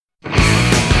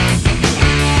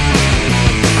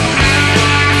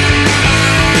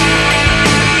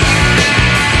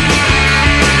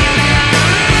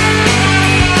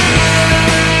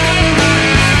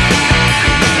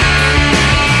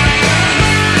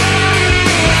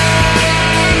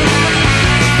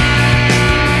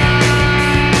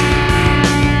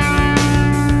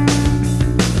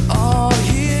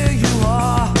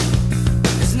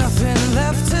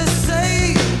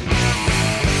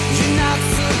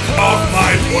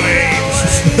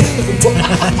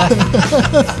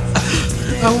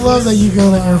I love that you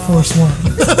go to Air Force One.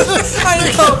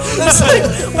 I know. That's like,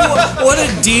 what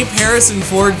a deep Harrison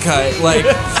Ford cut. Like,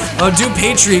 I'll do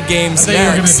Patriot games I thought you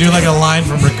were going to do like a line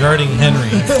from Regarding Henry.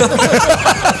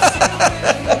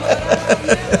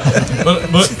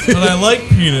 but I like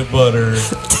peanut butter.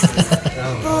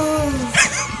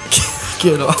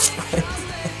 Get off.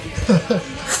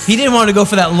 He didn't want to go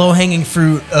for that low-hanging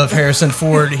fruit of Harrison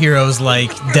Ford heroes like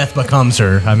Death Becomes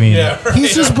Her. I mean,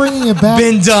 He's just bringing it back.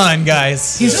 been done,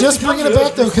 guys. He's just bringing it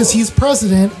back though, because he's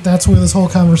president. That's where this whole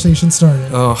conversation started.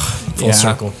 Oh, Full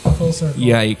circle. Full circle.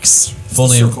 Yikes. If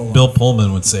only Bill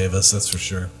Pullman would save us, that's for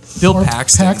sure. Bill Or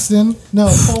Paxton.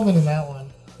 No, Pullman in that one.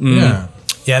 Yeah.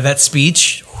 Yeah, that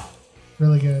speech.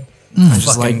 Really good. I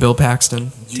just like Bill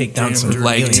Paxton. Take down some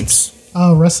Like, aliens.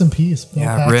 Oh, rest in peace, Bill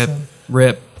yeah, Paxton.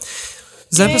 rip.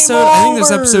 This episode, I think this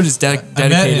episode is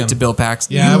dedicated to Bill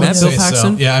Paxton. Yeah, I you would met say Bill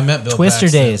Paxton? so. Yeah, I met Bill Twister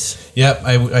Paxton. Days. Yep,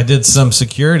 I did some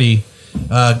security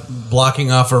blocking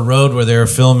off a road where they were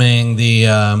filming the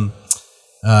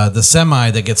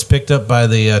semi that gets picked up by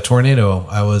the tornado.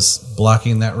 I was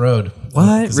blocking that road.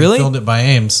 What? 'Cause Really? They filmed it by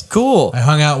Ames. Cool. I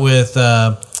hung out with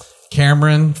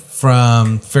Cameron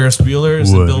from Ferris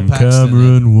Bueller's and Bill Paxton.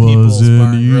 Cameron at was People's Bar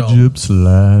and in Grill. Egypt's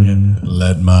land.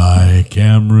 Let my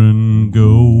Cameron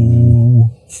go.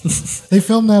 They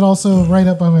filmed that also right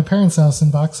up by my parents' house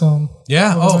in Boxholm.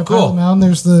 Yeah. Over by Oh, cool. Pilot Mountain.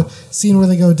 There's the scene where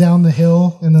they go down the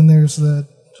hill, and then there's the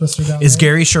twister down. Is there.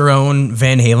 Gary Sharon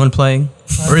Van Halen playing,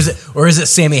 or is it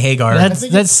Sammy Hagar? That's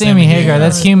think it's Sammy Hagar.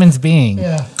 That's Humans Being.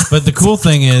 Yeah. But the cool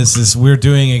thing is we're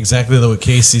doing exactly what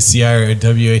KCCI or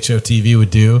WHO TV would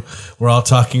do. We're all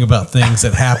talking about things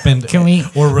that happened. Can we-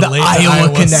 or the relate to Iowa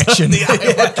Iowa connection.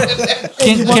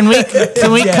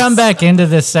 Can we come back into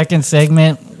this second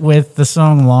segment with the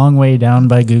song "Long Way Down"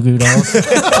 by Goo Goo Dolls?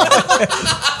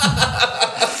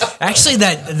 Actually,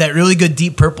 that really good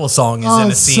Deep Purple song is Oh, in a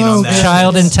it's scene so on that. good.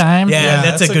 Child in Time. Yeah,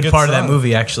 that's a good part of that song.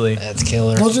 movie. Actually, That's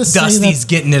killer. We'll just say Dusty's that.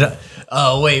 getting it.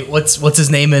 Oh wait, what's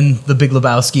his name in The Big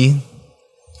Lebowski?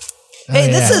 Hey,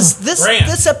 yeah.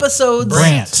 this episode.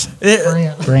 Brant.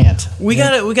 Brant. Uh, We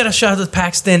got a shout out to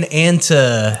Paxton and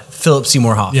to Philip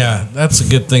Seymour Hoffman. Yeah, that's a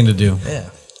good thing to do. Yeah.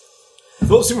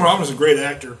 Philip Seymour Hoffman is a great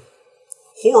actor.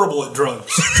 Horrible at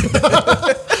drugs.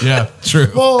 Yeah,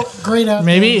 true. Well, great actor.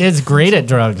 Maybe it's great at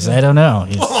drugs. I don't know.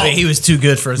 He was too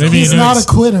good for his Maybe own. He's he not knows- a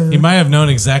quitter. He might have known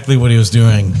exactly what he was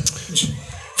doing.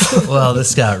 Well,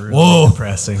 this got really Whoa.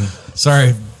 depressing.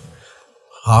 Sorry,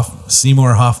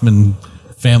 Seymour Hoffman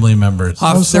family members.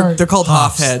 Oh, sorry. They're called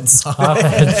Hoffheads.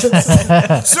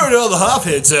 Sorry to all the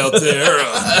Hoffheads out there.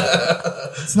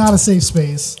 It's not a safe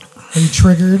space. Are you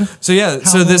triggered? So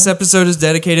this episode is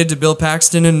dedicated to Bill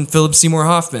Paxton and Philip Seymour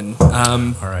Hoffman.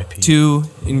 R.I.P. Two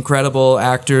incredible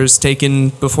actors taken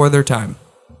before their time.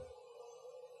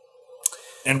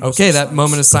 And Okay, that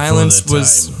moment of silence their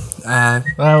was. That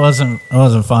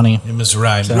wasn't funny. It was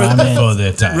right So, I mean- before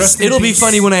their time. Rest in It'll be peace.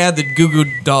 funny when I add the Goo Goo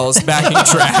Dolls backing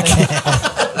track.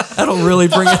 That'll really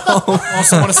bring it home.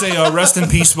 Also want to say rest in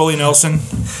peace, Willie Nelson.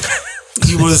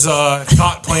 He was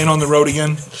caught playing on the road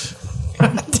again.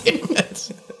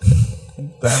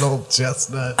 That old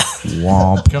chestnut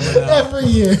Womp. coming out. Every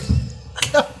year.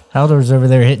 Haldor's over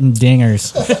there hitting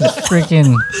dingers,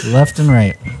 freaking left and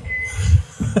right.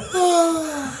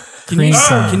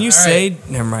 Can you say?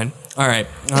 Never mind. All right.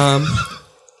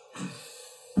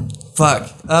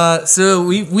 Fuck. So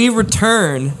we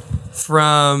return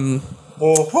from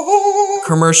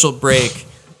commercial break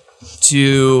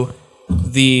to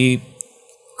the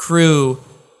crew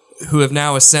who have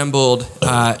now assembled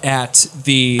at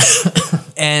the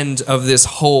end of this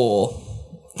hole.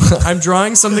 I'm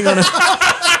drawing something on a.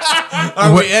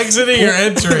 Are we exiting or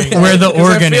entering? Where the 'Cause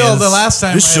organ I feel is. the last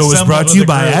time This I show is assembled brought with to you a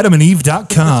by group.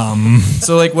 AdamandEve.com.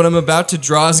 So like what I'm about to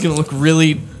draw is gonna look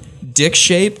really dick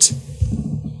shaped.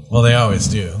 Well, they always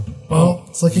do. Well,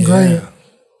 it's looking great.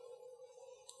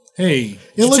 Hey, It did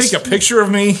you looks- take a picture of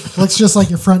me? Looks just like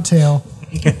your front tail.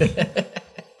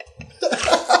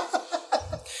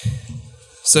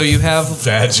 So you have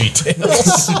Veggie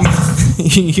tails.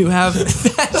 you have.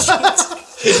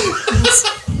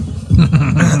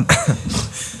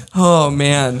 Oh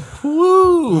man,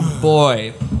 woo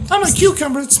boy! I'm a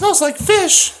cucumber that smells like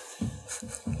fish.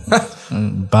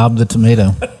 Bob the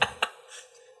Tomato.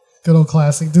 Good old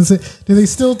classic. Do they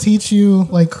still teach you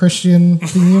like Christian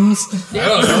themes?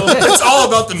 It's all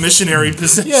about the missionary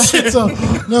position. Yeah.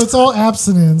 It's all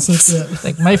abstinence. That's it.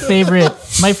 Like my favorite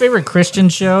My favorite Christian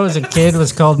show as a kid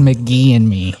was called McGee and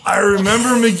Me. I remember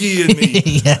McGee and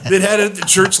Me. That had it at the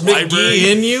church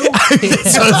library. in you? So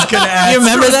I was gonna ask. You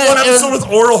remember One that? It episode with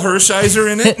Oral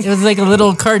Hershiser in it. was like a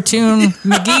little cartoon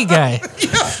McGee guy.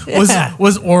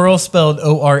 Was oral spelled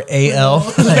ORAL?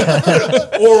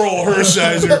 Oral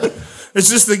Hershiser. It's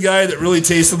just the guy that really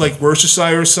tasted like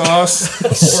Worcestershire sauce.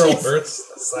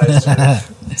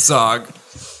 Zog.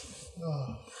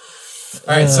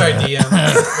 All right, sorry, DM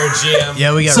or GM.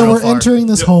 Yeah, we got So real we're far. entering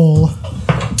this hole.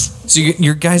 So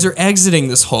your guys are exiting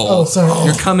this hole. Oh, sorry.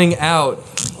 You're coming out.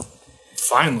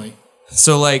 Finally.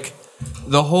 So like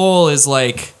the hole is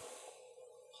like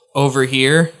over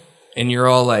here, and you're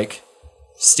all like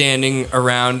standing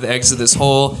around the exit of this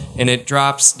hole, and it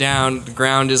drops down. The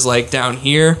ground is like down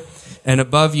here, and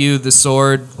above you the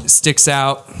sword sticks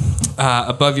out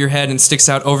above your head and sticks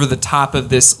out over the top of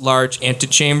this large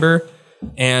antechamber,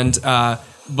 and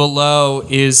below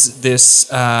is this.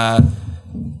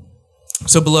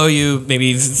 So below you,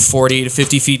 maybe 40 to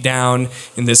 50 feet down,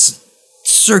 in this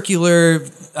circular,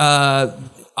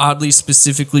 oddly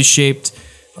specifically shaped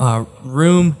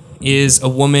room, is a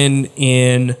woman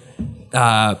in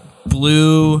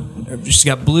blue. She's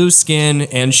got blue skin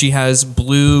and she has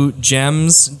blue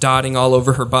gems dotting all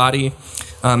over her body,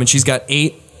 and she's got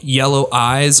 8 yellow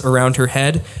eyes around her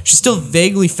head. She's still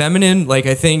vaguely feminine, like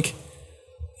I think.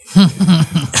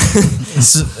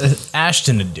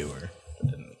 Ashton to do her.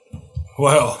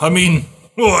 Well, I mean,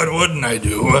 what wouldn't I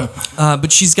do?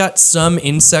 But she's got some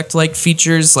insect-like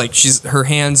features, like her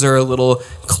hands are a little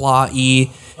clawy.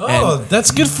 Oh,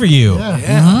 that's good for you.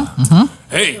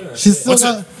 Hey, She's still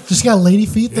got lady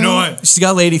feet though. you know what? She's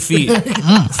got lady feet.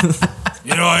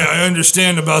 You know, I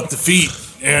understand about the feet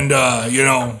and,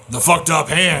 the fucked up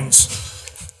hands.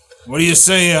 What do you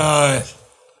say,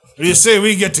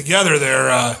 we get together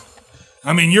there?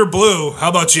 I mean, you're blue. How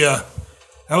about you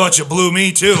blue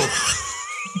me too?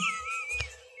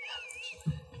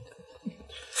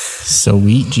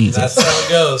 Sweet Jesus. That's how it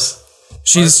goes.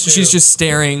 She's just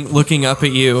staring, looking up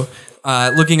at you,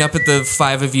 looking up at the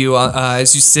 5 of you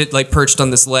as you sit like perched on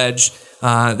this ledge.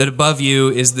 That above you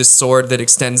is this sword that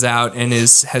extends out and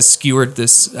has skewered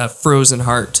this frozen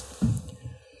heart.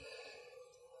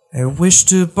 I wish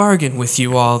to bargain with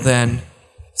you all then,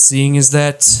 seeing as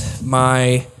that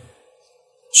my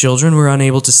children were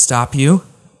unable to stop you.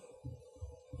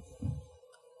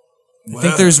 I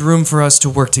think there's room for us to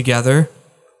work together.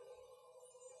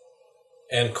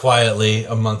 And quietly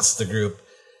amongst the group,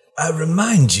 I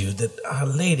remind you that Our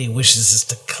Lady wishes us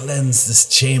to cleanse this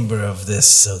chamber of this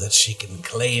so that she can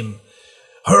claim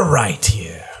her right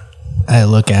here. I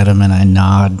look at him and I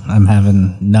nod. I'm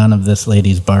having none of this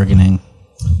lady's bargaining.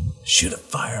 Shoot a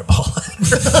fireball at her.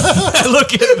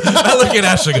 I look at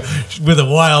Ashley with a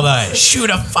wild eye. Shoot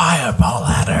a fireball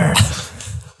at her.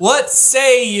 What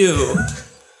say you?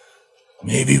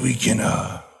 Maybe we can,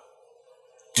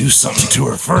 do something to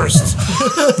her first.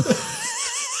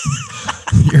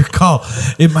 Your call.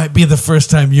 It might be the first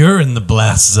time you're in the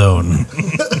blast zone.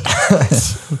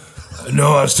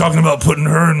 No, I was talking about putting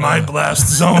her in my blast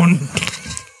zone.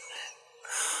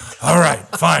 All right,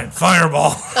 fine,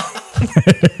 fireball.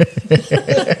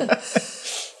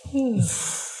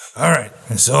 All right,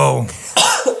 so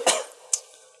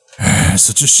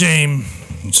such a shame,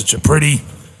 such a pretty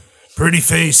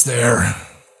face there.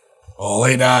 All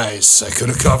 8 eyes, I could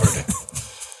have covered it.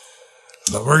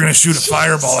 But we're gonna shoot a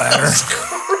fireball at her.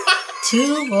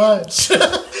 Too much.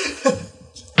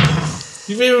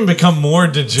 You've even become more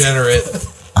degenerate.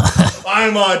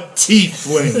 I'm a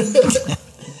tiefling.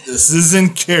 This is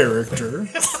in character.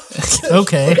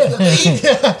 Okay.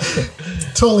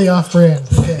 Totally off brand.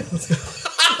 Okay, let's go.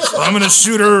 So I'm gonna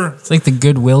shoot her. It's like the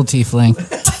Goodwill tiefling.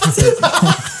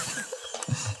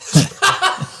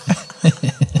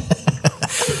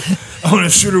 I'm gonna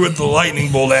shoot her with the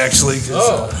lightning bolt, actually,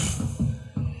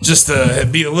 just to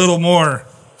be a little more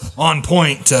on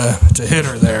point to hit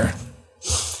her there.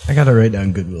 I gotta write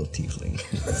down Goodwill Tiefling.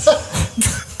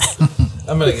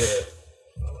 I'm gonna get it.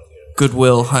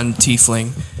 Goodwill Hun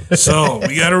Tiefling. So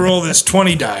we gotta roll this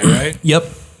 20 die, right? Yep.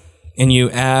 And you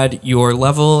add your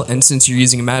level, and since you're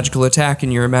using a magical attack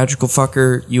and you're a magical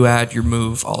fucker, you add your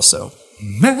move also.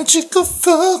 Magical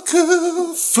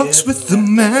fucker fucks with the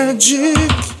magic.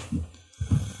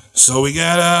 So we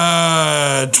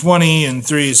got 20 and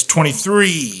 3 is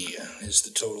 23 is the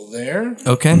total there.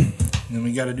 Okay. And then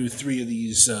we got to do 3 of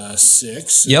these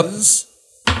 6. Yep.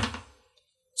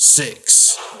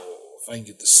 6. Oh, if I can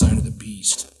get the sign of the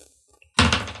beast.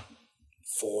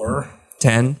 4.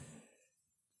 10.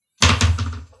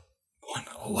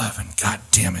 11. God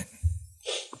damn it.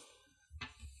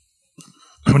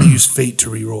 I'm going to use fate to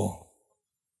reroll.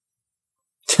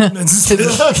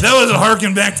 That was a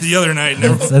harken back to the other night.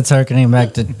 That's harkening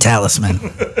back to Talisman.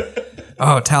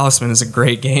 Oh, Talisman is a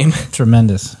great game.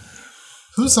 Tremendous.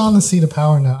 Who's on the seat of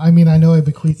power now? I mean, I know I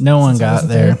bequeathed. No one since I got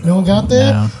wasn't there. No one got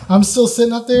there? No. I'm still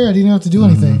sitting up there. I didn't have to do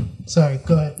anything. Sorry,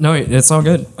 go ahead. No, it's all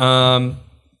good. The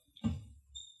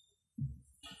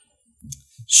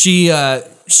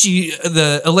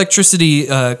electricity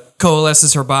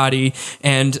coalesces her body,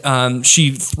 and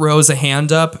she throws a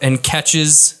hand up and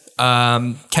catches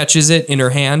it in her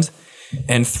hand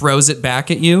and throws it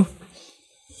back at you.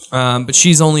 But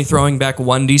she's only throwing back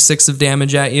 1d6 of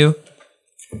damage at you.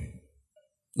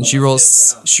 And she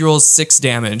rolls 6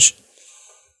 damage.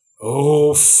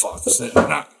 Oh, fuck.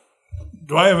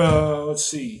 Do I have a... Let's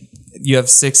see. You have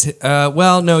 6.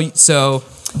 Well, no. So,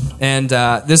 and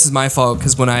this is my fault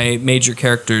because when I made your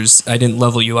characters, I didn't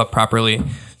level you up properly.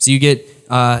 So you get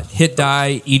hit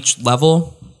die each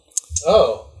level.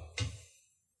 Oh.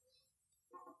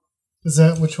 Is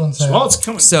that which one's that? Well, it's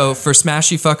coming. So for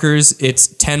Smashy Fuckers, it's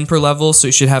 10 per level, so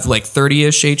you should have like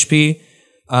 30-ish HP,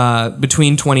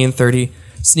 between 20 and 30.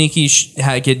 Sneaky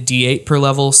get D8 per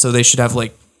level, so they should have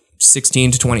like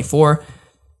 16 to 24.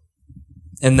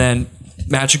 And then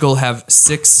Magical have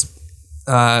 6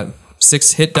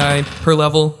 hit die per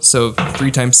level, so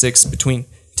 3 times 6 between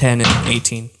 10 and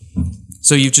 18.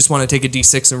 So you just want to take a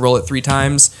D6 and roll it 3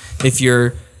 times. If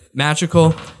you're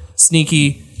Magical,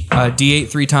 Sneaky, D8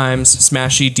 3 times,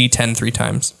 Smashy, D10 3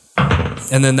 times.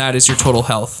 And then that is your total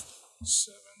health.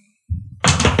 7.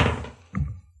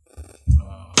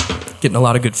 Getting a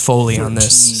lot of good Foley on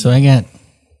this. So I got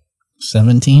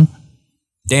 17.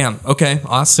 Damn. Okay. So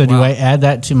Awesome. do Wow. I add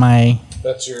that to my...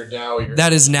 That's your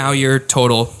That is now your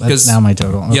total. That's now my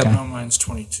total. Okay. Yep. Now mine's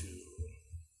 22.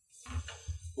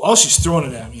 While she's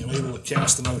throwing it at me, I'm able to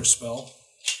cast another spell.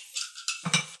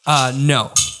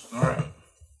 No. All right.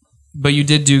 But you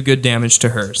did do good damage to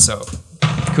her, so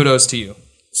kudos to you.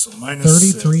 So minus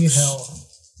 33 6. health.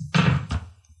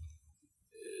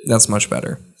 That's much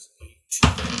better.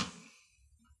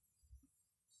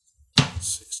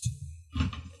 16.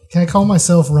 Can I call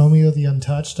myself Romeo the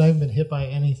Untouched? I haven't been hit by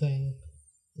anything.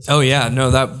 Oh yeah,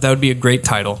 no, that would be a great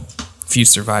title if you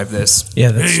survive this.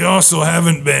 Yeah, Hey, you also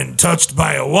haven't been touched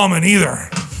by a woman either.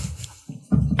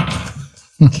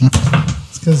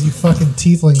 It's because you fucking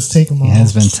tieflings take them all. He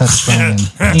has been touched by an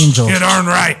angel. You darn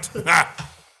right.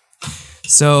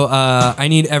 So I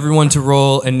need everyone to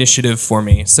roll initiative for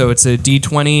me. So it's a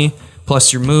D20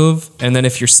 plus your move, and then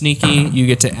if you're sneaky, you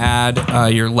get to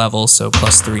add your level, so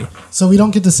plus 3. So we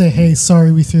don't get to say, hey,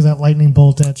 sorry we threw that lightning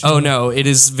bolt at you. Oh no, it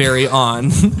is very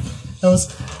on.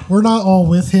 We're not all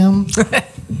with him.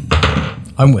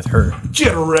 I'm with her.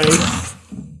 Get a ray.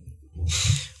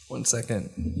 1 second.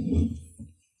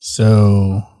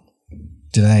 So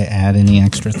did I add any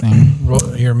extra thing?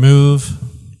 Your move.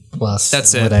 Plus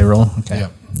That's it. what I roll? Okay.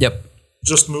 Yep. Yep.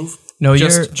 Just move. No,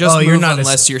 Just you're move not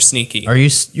unless you're sneaky. Are you?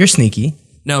 You're sneaky.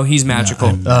 No, he's magical.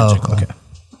 Okay.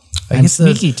 I'm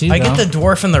sneaky too, I get though. the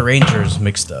dwarf and the rangers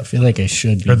mixed up, I feel like I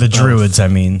should be. or the both, druids. I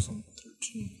mean,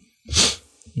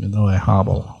 even though I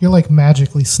hobble. You're like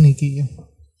magically sneaky.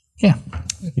 Yeah.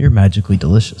 you're magically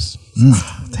delicious.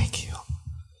 Thank you.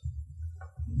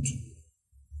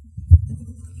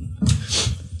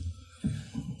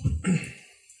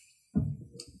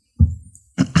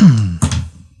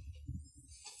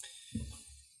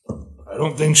 I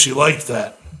don't think she liked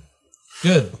that.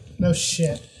 Good. No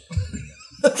shit.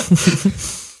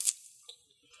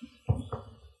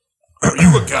 Are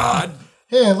you a god?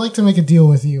 Hey, I'd like to make a deal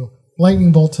with you.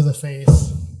 Lightning bolt to the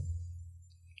face.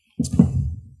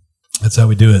 That's how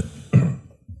we do it.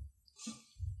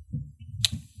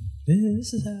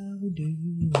 This is how we do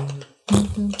it.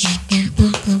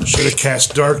 Should have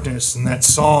cast darkness, and that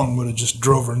song would have just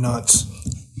drove her nuts.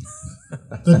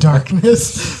 The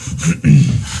darkness.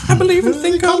 I believe in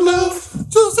think of love.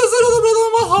 Just as another rhythm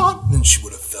of my heart. Then she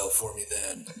would have fell for me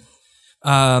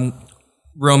then.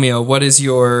 Romeo, what is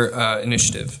your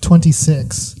initiative?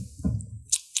 26.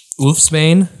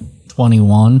 Ulfsbane,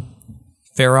 21.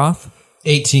 Faroth,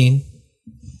 18.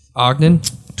 Ogden,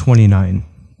 29.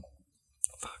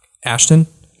 Ashton,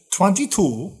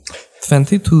 22.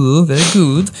 22, very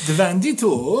good.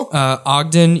 22.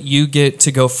 Ogden, you get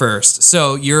to go first.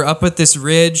 So you're up at this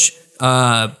ridge,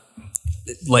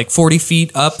 like 40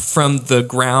 feet up from the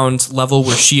ground level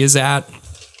where she is at.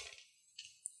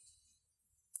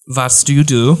 Was do you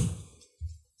do?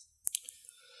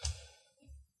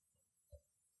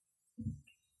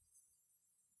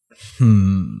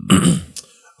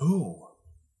 Ooh.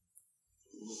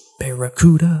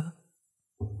 Barracuda.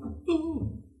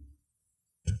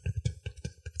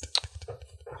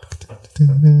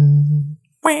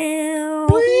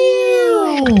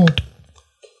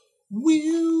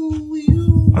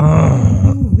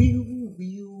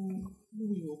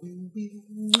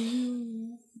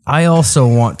 I also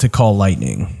want to call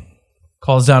lightning.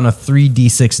 Calls down a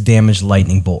 3d6 damage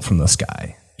lightning bolt from the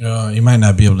sky. You might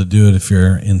not be able to do it if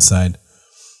you're inside.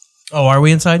 Oh, are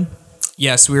we inside?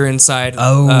 Yes, we're inside.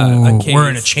 Oh, a cave. we're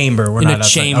in a chamber. We're in not a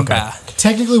outside. chamber. Okay.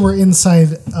 Technically, we're inside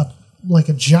like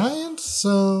a giant,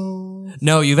 so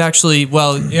No, you've actually.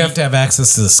 Well, You have to have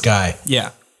access to the sky.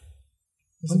 yeah.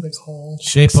 it's a big hole.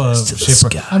 Shape of.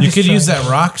 I'm You just could use trying that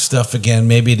rock stuff again,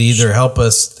 maybe to either help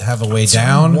us have a way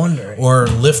down wondering. or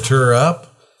lift her up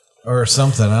or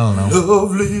something. I don't know.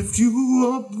 Love lift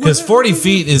you up. Because 40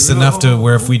 feet is enough to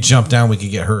where if we jump down, we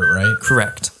could get hurt, right?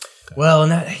 Correct. Well,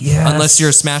 and that, yeah. Unless you're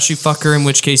a smashy fucker, in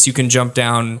which case you can jump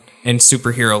down and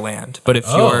superhero land. But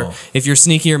if you're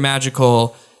sneaky or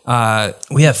magical,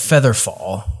 we have feather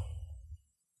fall.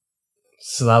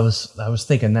 So I was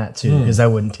thinking that too, because I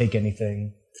wouldn't take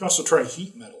anything. You can also try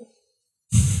heat metal.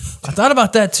 I thought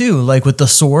about that too, like with the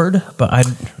sword, but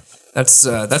that's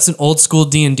an old school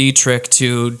D&D trick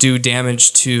to do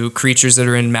damage to creatures that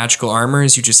are in magical armor.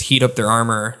 Is you just heat up their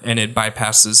armor and it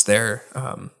bypasses their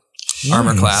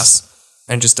armor class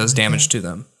and just does damage to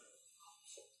them.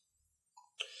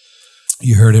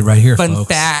 You heard it right here, Fun folks.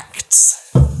 facts.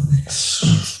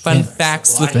 Fun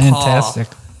facts with Fantastic.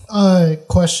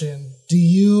 Question: do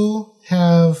you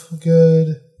have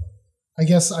good? I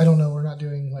guess I don't know. We're not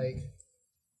doing like.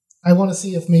 I want to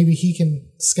see if maybe he can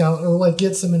scout or like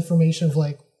get some information of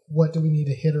like what do we need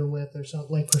to hit her with or something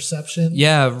like perception.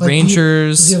 Yeah, Like,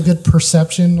 rangers. Does he have good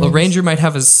perception? Well, ranger might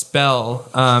have a spell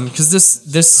because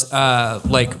this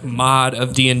like mod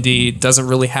of D&D doesn't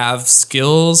really have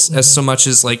skills as so much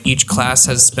as like each class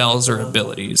has spells or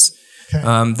abilities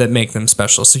that make them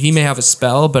special. So he may have a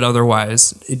spell, but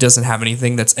otherwise it doesn't have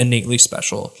anything that's innately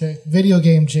special. Okay. Video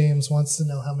game James wants to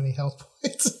know how many health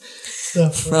points.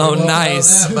 Stuff. Oh,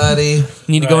 nice, buddy. You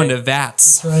need to go into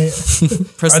VATS. Right.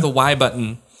 Press the Y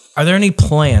button. are there any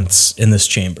plants in this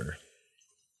chamber?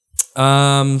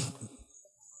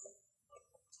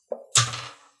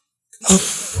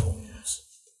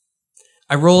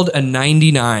 I rolled a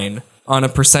 99 on a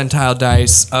percentile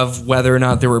dice of whether or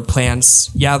not there were plants.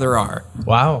 Yeah, there are.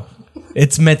 Wow,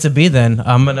 it's meant to be. Then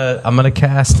I'm gonna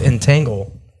cast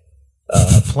entangle.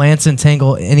 Plants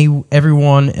entangle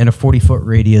everyone in a 40-foot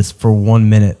radius for 1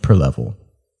 minute per level.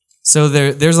 So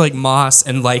there's like moss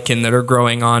and lichen that are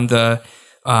growing on the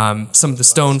some of the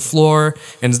stone floor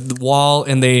and the wall,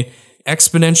 and they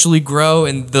exponentially grow,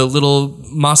 and the little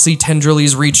mossy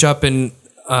tendrils reach up and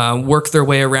work their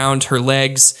way around her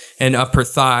legs and up her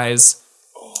thighs.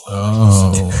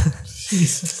 Oh.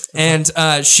 And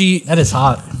That is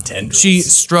hot. she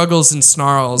struggles and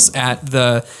snarls at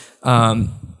the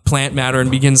plant matter and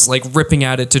begins like ripping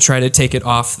at it to try to take it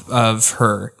off of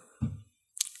her.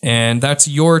 And that's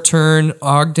your turn,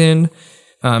 Ogden.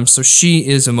 So she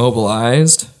is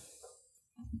immobilized.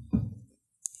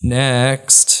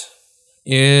 Next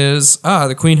is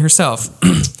the queen herself.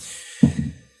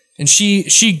 And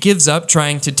she gives up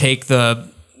trying to take the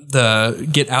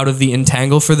get out of the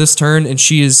entangle for this turn, and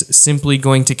she is simply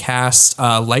going to cast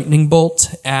lightning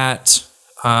bolt at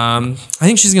I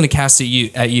think she's going to cast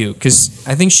it at you because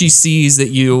I think she sees that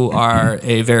you are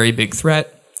a very big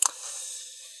threat.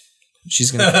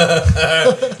 She's going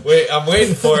to Wait, I'm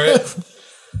waiting for it.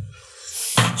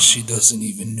 She doesn't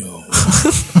even know.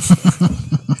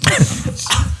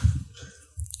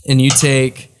 and you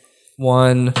take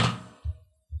 1,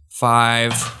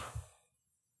 5.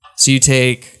 So you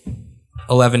take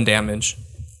 11 damage.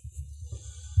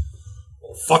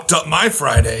 Fucked up my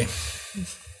Friday.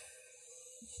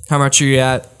 How much are you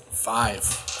at?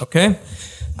 5. Okay.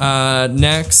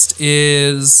 Next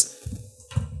is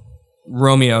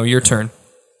Romeo. Your turn.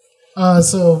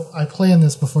 So I planned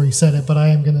this before you said it, but I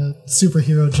am gonna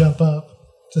superhero jump up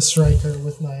to strike her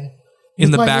with my. In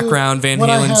the with my background, Van what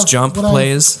I Halen's have- Jump what I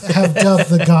plays. have dubbed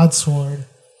the God Sword.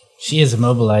 She is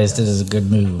immobilized. It is a good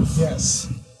move.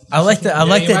 Yes. I like that. I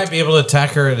like you that. might be able to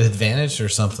attack her at advantage or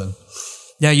something.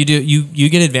 Yeah, you do. You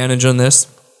get advantage on this.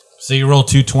 So you roll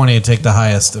 220 and take the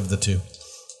highest of the two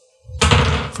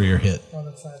for your hit. Oh,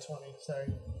 that's not 20.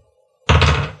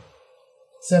 Sorry.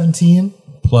 17.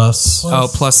 Plus. Oh,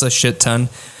 plus a shit ton.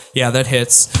 Yeah, that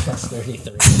hits. That's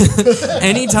 33.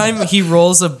 Anytime he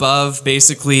rolls above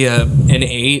basically an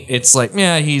 8, it's like,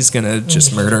 yeah, he's gonna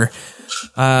just murder.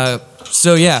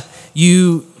 So yeah,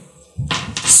 you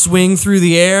swing through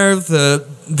the air, the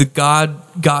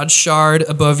god shard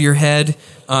above your head,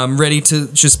 ready to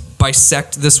just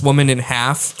bisect this woman in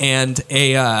half, and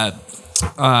a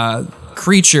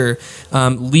creature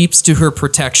leaps to her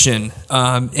protection.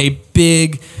 A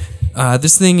big,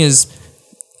 this thing is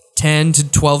 10 to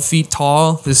 12 feet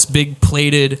tall. This big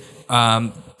plated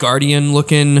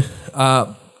guardian-looking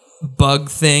bug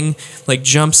thing like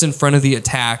jumps in front of the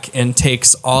attack and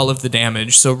takes all of the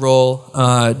damage. So roll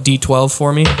d12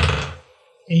 for me.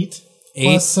 8. 8.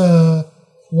 Plus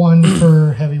 1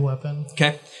 for heavy weapon.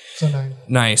 Okay. So 9.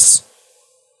 Nice.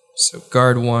 So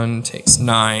guard 1 takes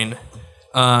 9.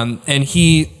 And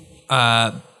he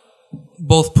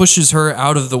both pushes her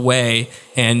out of the way,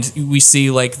 and we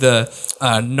see like the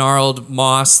gnarled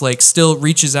moss like still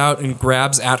reaches out and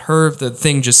grabs at her. The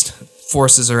thing just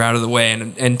forces her out of the way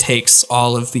and takes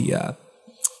all of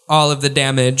the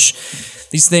damage.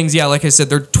 These things, yeah, like I said,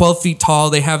 they're 12 feet tall.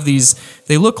 They have these.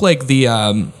 They look like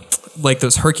the like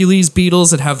those Hercules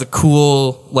beetles that have the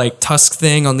cool like tusk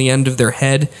thing on the end of their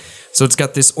head. So it's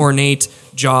got this ornate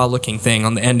jaw-looking thing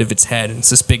on the end of its head, and it's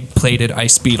this big plated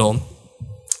ice beetle.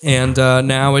 And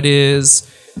now it is.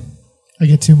 I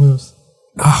get 2 moves.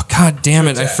 Oh God damn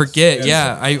it! I forget.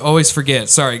 Yeah, I always forget.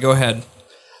 Sorry. Go ahead.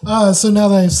 So now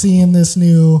that I've seen this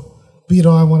new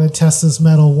beetle, I want to test this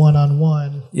metal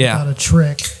 1-on-1 Yeah. without a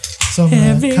trick. So I'm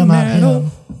going to come at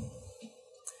him.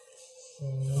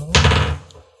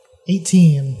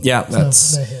 18. Yeah, So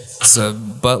that's that hits. it's a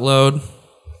buttload.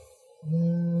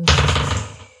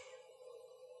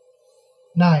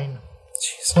 9.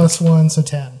 Plus 1, so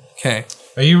 10. Okay.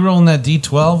 Are you rolling that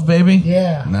D12, baby?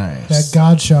 Yeah. Nice. That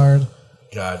God shard.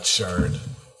 God shard.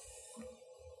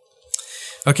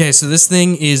 Okay, so this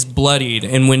thing is bloodied,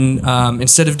 and when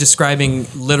instead of describing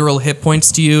literal hit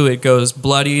points to you, it goes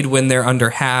bloodied when they're under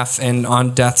half, and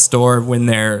on death's door when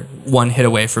they're 1 hit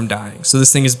away from dying. So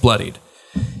this thing is bloodied.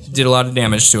 Did a lot of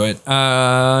damage to it.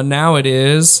 Now it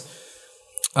is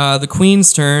the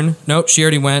Queen's turn. Nope, she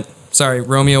already went. Sorry,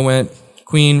 Romeo went.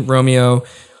 Queen, Romeo,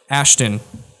 Ashton.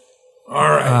 All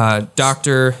right.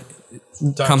 Doctor,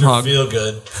 come hog. Feel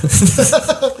good.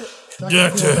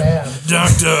 Dr.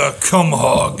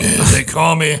 Cumhog, they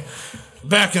call me.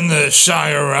 Back in the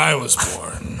Shire where I was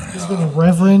born. He's been a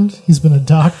reverend. He's been a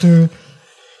doctor.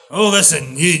 Oh,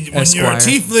 listen, when you're Esquire. a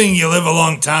tiefling, you live a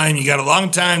long time. You got a long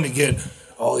time to get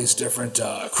all these different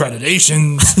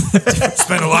accreditations.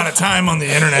 Spend a lot of time on the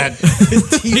internet.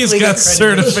 He's got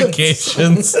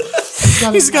certifications.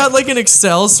 He's got like an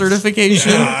Excel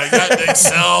certification. I got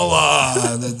Excel,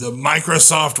 the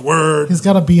Microsoft Word. He's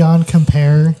got a Beyond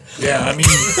Compare. Yeah, I mean,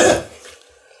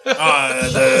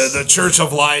 the Church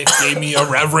of Life gave me a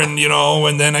reverend,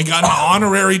 and then I got an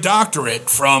honorary doctorate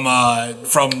from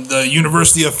the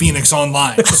University of Phoenix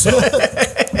Online. So,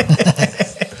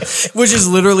 Which is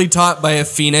literally taught by a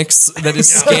phoenix that is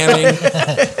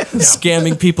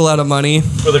scamming people out of money.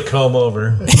 For the comb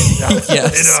over.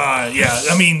 Yes.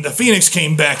 I mean, the phoenix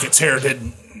came back; its hair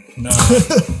didn't. No.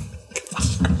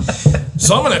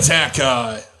 So I'm gonna attack.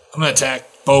 I'm gonna attack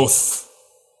both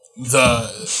the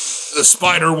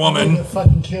Spider Woman. Get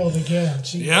fucking killed again.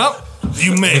 Jeez. Yep,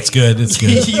 you may. It's good. It's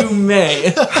good. You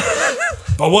may.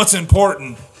 But what's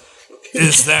important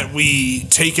is that we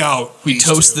take out. We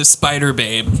toast the spider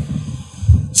babe.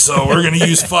 So we're gonna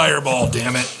use Fireball.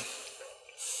 Damn it!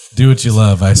 Do what you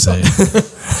love, I say.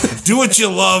 Do what you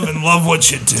love and love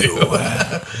what you do.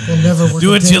 We'll never work Do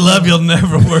a what day you love, in you'll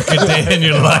never work a day in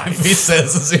your life, he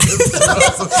says.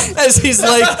 As he's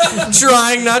like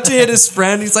trying not to hit his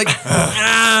friend, he's like,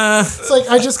 ah. It's like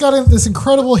I just got this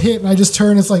incredible hit, and I just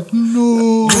turn. It's like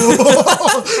no,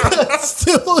 it's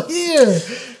still here.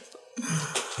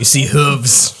 You see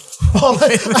hooves.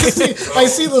 I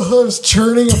see the hooves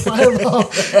churning a fireball.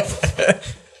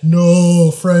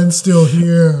 No, friend's still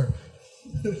here.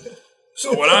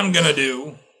 So what I'm gonna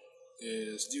do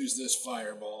is use this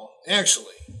Fireball.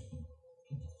 Actually,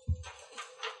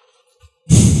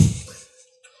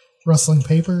 Rustling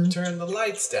paper. Turn the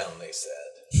lights down, they said.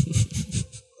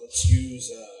 let's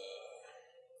use.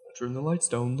 Turn the lights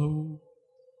down low.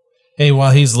 Hey,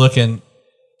 while he's looking,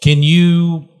 can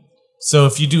you... So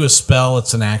if you do a spell,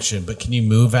 it's an action, but can you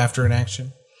move after an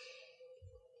action?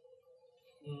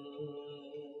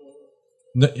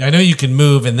 No, I know you can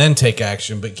move and then take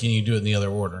action, but can you do it in the other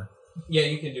order? Yeah,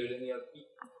 you can do it in the other.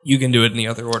 You can do it in the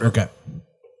other order. Okay.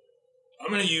 I'm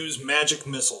gonna use Magic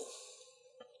Missile.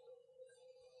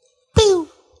 Pew.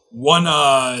 1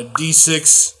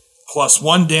 d6 plus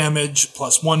 1 damage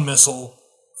plus 1 missile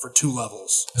for 2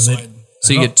 levels. And So they-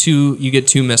 So you get two. You get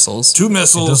 2 missiles. 2 It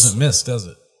missiles. doesn't miss, does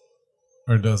it?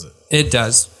 Or does it? It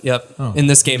does. Yep. Oh. In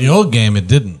this game, The old game, it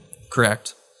didn't.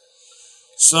 correct.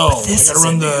 So I gotta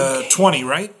run the 20,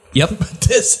 right? Yep.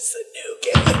 This is a new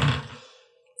game.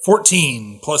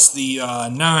 14 plus the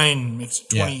 9 makes it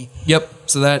 20. Yep.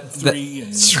 So that 3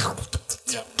 and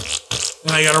yeah.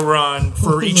 And I gotta run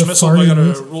for each The missile. I farting gotta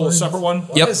music, roll a farting. separate one.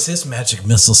 Yep. Why is his magic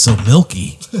missile so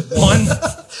milky? 1,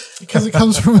 Because it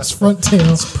comes from his front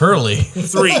tail. Pearly.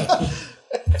 3.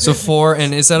 So 4,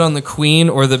 and is that on the queen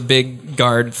or the big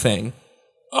guard thing?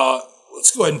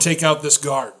 Let's go ahead and take out this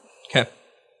guard. Okay.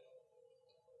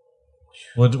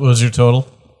 What was your total?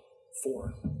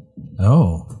 4.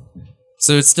 Oh.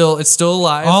 So it's still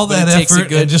alive. All but that it takes a effort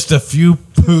good and just a few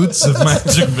poots of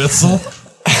magic missile.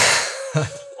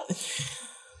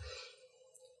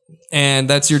 And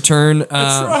that's your turn. That's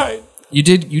right. You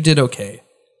did okay.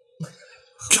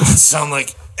 God, sound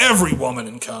like every woman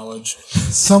in college.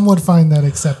 Some would find that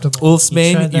acceptable.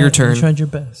 Wolfsbane, your turn. You tried your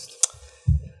best.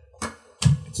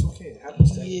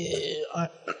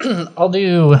 I'll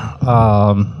do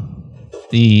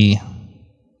the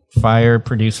fire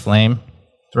produce flame,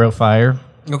 throw fire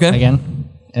Okay. again,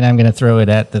 and I'm gonna throw it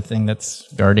at the thing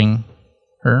that's guarding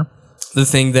her. The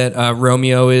thing that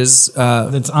Romeo is.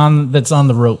 That's on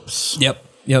the ropes. Yep.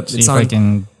 See It's if on. I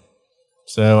can.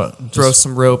 So Throw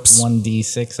some ropes.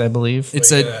 1d6, I believe.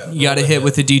 It's you got to hit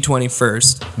with a d20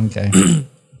 first, Okay.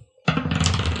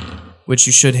 which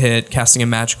you should hit casting a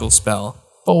magical spell.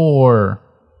 4,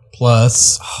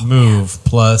 Plus move,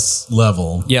 plus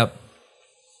level. Yep.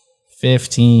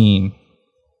 15,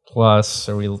 plus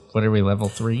what are we, level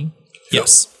 3?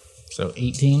 Yes. So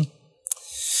 18.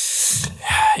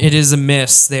 It is a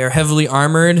miss. They are heavily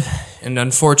armored, and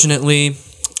unfortunately,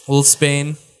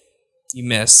 Wolfsbane, you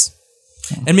miss.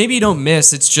 And maybe you don't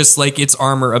miss. It's just like its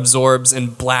armor absorbs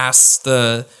and blasts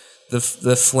the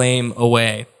flame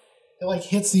away. It like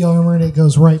hits the armor and it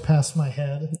goes right past my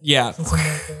head. Yeah. Something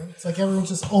like that. It's like everyone's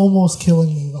just almost killing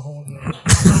me the whole game.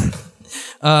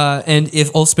 And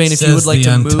if Wolfsbane, if you would Says like the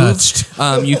to untouched.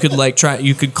 move, you could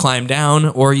you could climb down,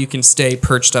 or you can stay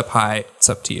perched up high. It's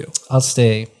up to you. I'll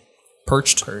stay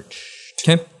Perched.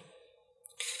 Okay.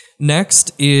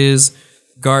 Next is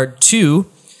guard 2.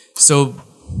 So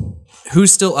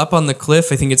who's still up on the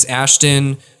cliff? I think it's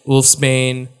Ashton,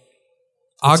 Wolfsbane,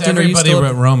 Ogden. Are you Everybody still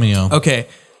but up? Romeo. Okay.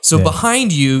 So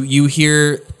behind you, you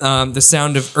hear the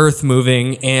sound of earth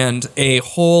moving, and a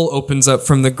hole opens up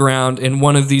from the ground, and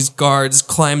one of these guards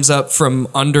climbs up from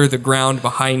under the ground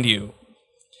behind you.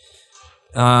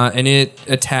 And it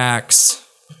attacks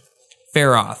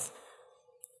Feroth.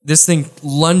 This thing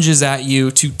lunges at you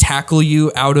to tackle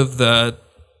you out of the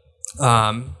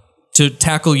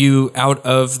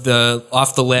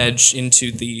off the ledge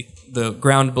into the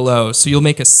ground below. So you'll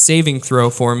make a saving throw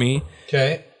for me.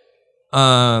 Okay.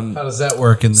 How does that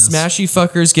work in this? Smashy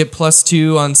fuckers get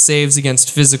 +2 on saves against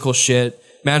physical shit.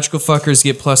 Magical fuckers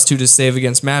get +2 to save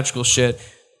against magical shit.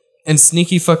 And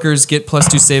sneaky fuckers get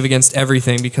 +2 save against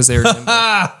everything because they're nimble.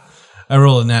 I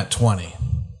roll a nat 20.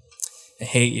 I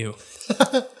hate you.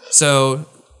 So,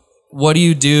 what do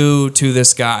you do to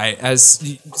this guy?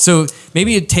 So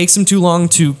maybe it takes him too long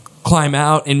to climb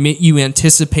out, and you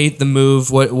anticipate the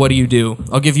move. What do you do?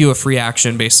 I'll give you a free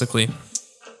action, basically.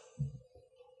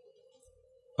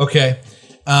 Okay.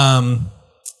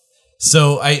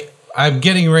 So I'm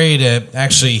getting ready to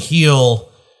actually heal.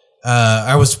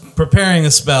 I was preparing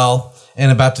a spell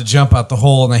and about to jump out the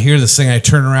hole, and I hear this thing. I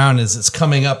turn around as it's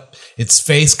coming up. Its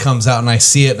face comes out, and I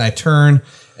see it, and I turn,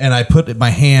 and I put my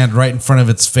hand right in front of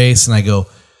its face, and I go,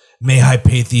 "May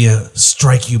Hypatia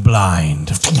strike you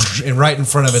blind." And right in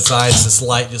front of its eyes, this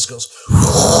light just goes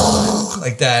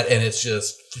like that, and it's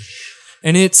just...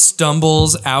 And it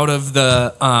stumbles out of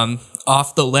the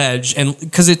off the ledge, and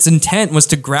because its intent was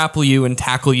to grapple you and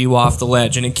tackle you off the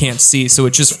ledge, and it can't see, so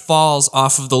it just falls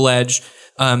off of the ledge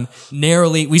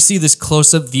narrowly. We see this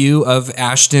close-up view of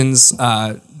Ashton's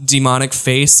demonic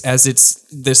face as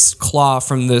this claw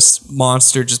from this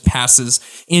monster just passes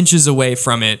inches away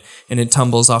from it, and it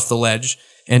tumbles off the ledge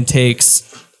and takes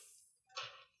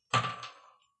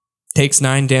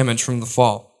 9 damage from the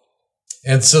fall.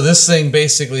 And so this thing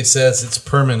basically says it's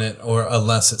permanent, or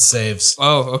unless it saves.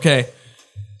 Oh, okay.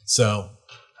 So,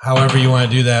 however you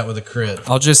want to do that with a crit.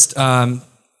 I'll just I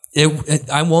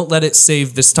won't let it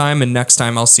save this time, and next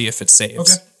time I'll see if it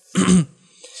saves. Okay.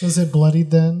 So is it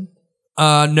bloodied then?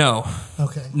 No,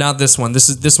 Okay. not this one.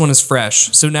 This one is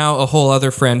fresh. So now a whole other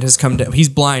friend has come down. He's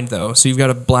blind though, so you've got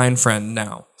a blind friend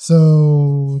now.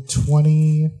 So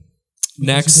 20. You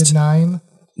Next, did 9.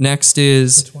 next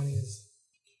is 20 is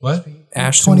What?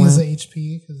 Ashton. 20 is the went.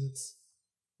 HP because it's.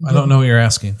 I don't know what you're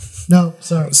asking. No,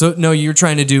 sorry. So no, you're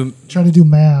trying to do Trying to do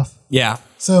math. yeah.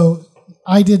 So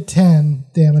I did 10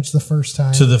 damage the first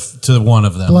time. To the one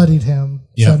of them. Bloodied him.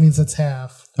 Yeah. So that means that's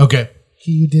half. Okay.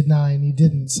 You did 9. You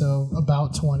didn't. So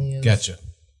about 20 is. Gotcha.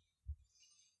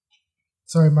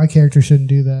 Sorry, my character shouldn't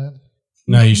do that.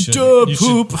 No, you should.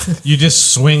 You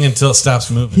just swing until it stops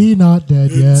moving. He not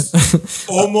dead yet.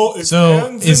 Almost.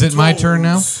 So, is it my turn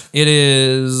now? It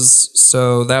is.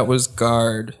 So that was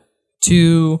guard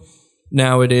 2.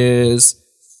 Now it is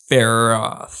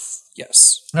Baroth.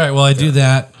 Yes. All right. Well, I do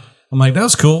that. I'm like, that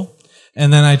was cool.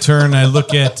 And then I turn. I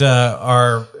look at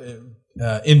our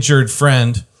injured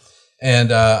friend,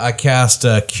 and I cast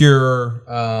Cure.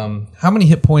 How many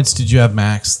hit points did you have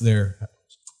max there,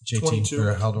 JT 22.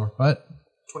 or Haldor? What?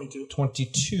 22.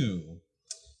 22.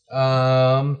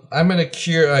 I'm gonna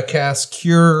cast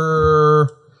Cure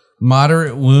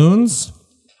Moderate Wounds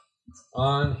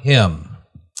on him.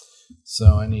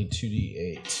 So I need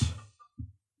 2d8.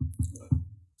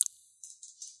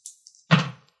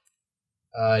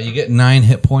 You get 9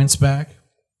 hit points back,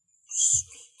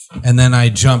 and then I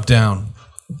jump down.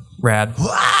 Rad.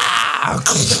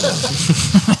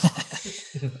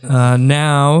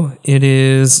 Now it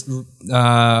is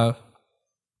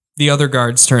the other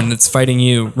guard's turn that's fighting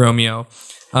you, Romeo.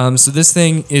 So this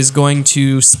thing is going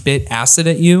to spit acid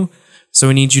at you. So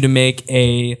I need you to make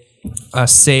a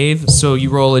save. So you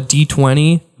roll a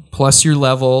d20 plus your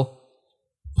level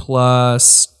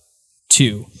plus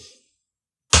 2.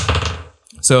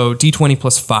 So d20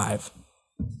 plus 5.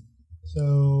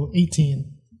 So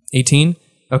 18. 18?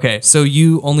 Okay, so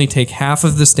you only take half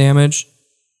of this damage.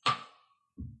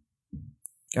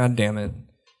 God damn it.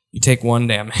 You take 1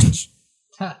 damage.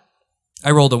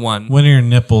 I rolled a 1. One of your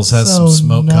nipples has some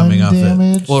smoke coming off it.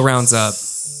 damage. Well, it rounds up.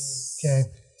 Okay.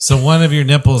 So one of your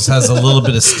nipples has a little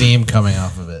bit of steam coming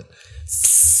off of it.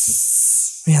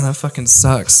 Man, that fucking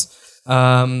sucks.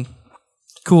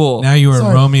 Cool. Now you are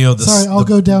Sorry. Romeo Sorry, I'll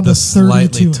go down the to 32.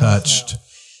 slightly touched.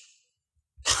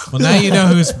 Well, now you know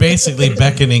who's basically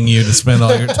beckoning you to spend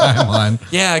all your time on.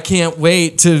 Yeah, I can't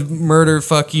wait to murder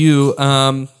fuck you.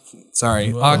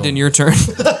 Sorry. Whoa. Ogden, your turn.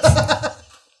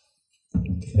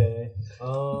 Okay.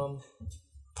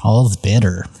 Paul's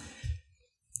bitter.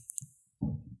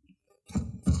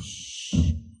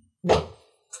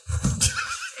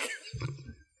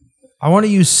 I want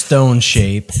to use stone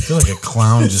shape. I feel like a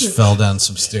clown just fell down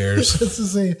some stairs.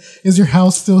 This is your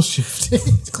house still shifting?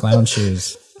 Clown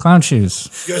shoes. Clown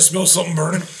shoes. You guys smell something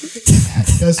burning?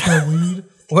 You guys smell weed?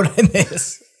 What did I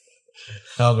miss?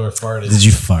 Haldor farted. Did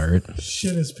you fart?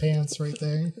 Shit his pants right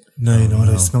there. No, you know what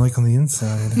I smell like on the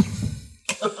inside.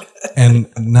 And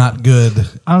not good.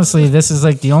 Honestly, this is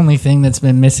like the only thing that's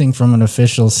been missing from an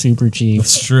official Super Chief.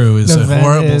 It's true. It's The a vent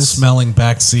horrible is- smelling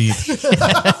back seat.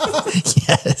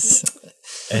 Yes.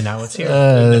 And now it's here.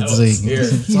 It's like,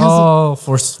 it's all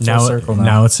full circle now.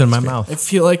 Now it's in my mouth. I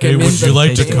feel like Hey, I'm in would you the-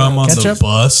 like to come on the Ketchup?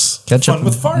 bus? Ketchup Fun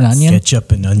with and farts. onion.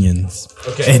 Ketchup and onions.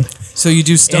 Okay. And, So you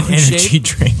do stone and energy shape?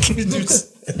 drink.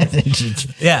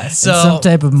 Yeah. So Some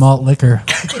type of malt liquor.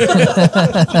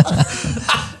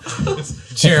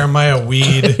 Jeremiah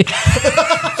Weed.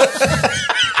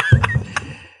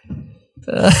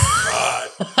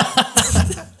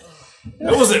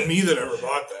 That wasn't me that ever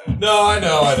bought that. No, I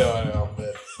know.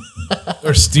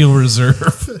 Or Steel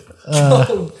Reserve.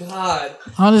 Oh, God.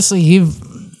 Honestly, you've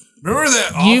Remember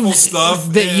that awful stuff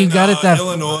that you in, got at that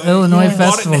Illinois? Illinois We bought it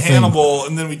festival in thing. Hannibal,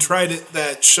 and then we tried it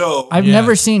that show. I've Yeah.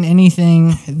 never seen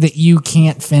anything that you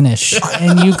can't finish,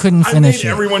 and you couldn't I finish made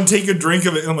it. everyone take a drink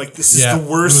of it, and I'm like, this is Yeah, the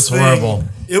worst it was thing. horrible.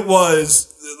 It was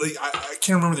like I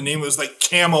can't remember the name. It was like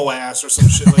camo ass or some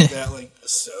shit like that. Like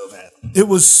so bad. It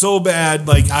was so bad.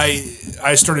 Like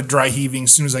I started dry heaving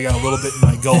as soon as I got a little bit in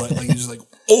my gullet. Like it was like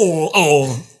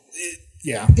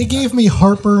yeah. It gave me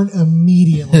heartburn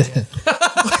immediately.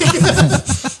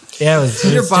 Yeah, it was.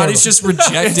 Your body's just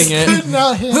rejecting Could it.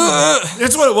 not handle it.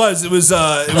 That's what it was. It was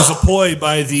a ploy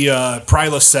by the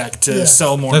Prilosec to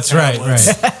sell more. That's right,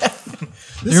 tablets. right.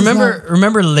 This you is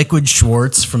remember Liquid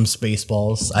Schwartz from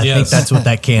Spaceballs? I think Yes. that's what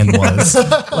that can was.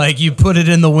 Like you put it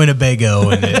in the Winnebago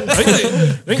and it I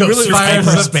think goes really through it was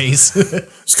hyperspace.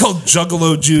 It's called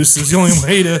Juggalo juice. It's the only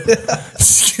way to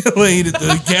stimulate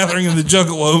the gathering of the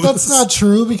Juggalos. That's not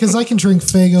true because I can drink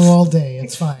Faygo all day.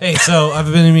 It's fine. Hey, so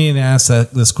I've been meaning to ask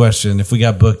this question. If we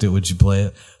got booked it, would you play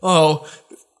it? Oh,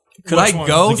 could Which I one?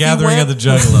 go? The if you Gathering of went? the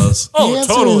Juggalos. The Oh,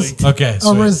 answer totally. is Okay, a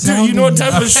sweet. resounding Dude, you know what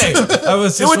type of yes. shit? I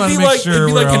was It just would want be to make like sure it'd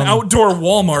be like we're an on- outdoor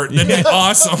Walmart. That'd be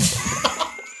awesome.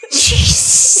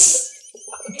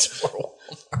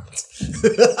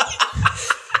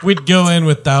 We'd go in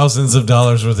with thousands of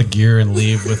dollars worth of gear and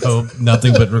leave with hope,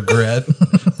 nothing but regret.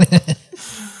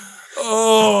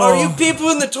 Are you people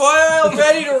in the toy aisle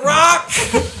ready to rock?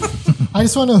 I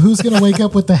just want to know who's going to wake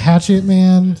up with the Hatchet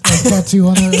Man like, tattoo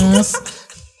on their ass.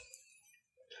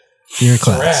 Your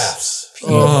class.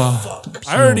 I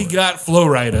already got Flow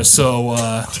Rida, so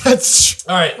That's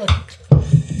All right.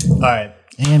 All right.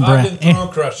 And, Ogden Throne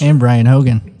Crusher. and Brian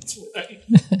Hogan.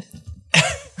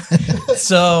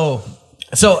 So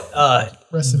So,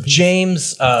 Rest in peace.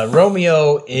 James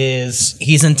Romeo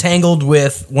he's entangled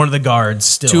with one of the guards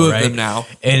still. Two of right? them now.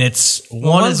 and it's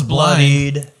one one's is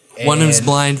bloodied. One is and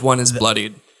blind, one is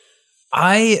bloodied.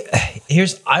 I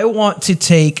want to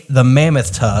take the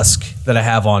mammoth tusk that I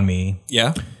have on me.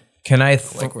 Yeah. Can I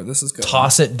Like where this is going.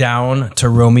 toss it down to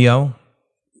Romeo?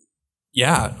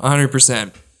 Yeah,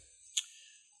 100%.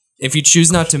 If you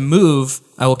choose not to move,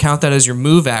 I will count that as your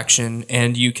move action,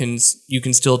 and you can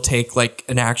still take like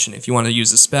an action if you want to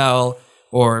use a spell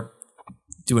or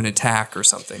do an attack or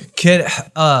something. Can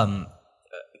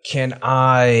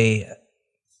I?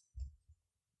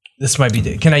 This might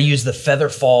be. Can I use the feather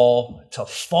fall to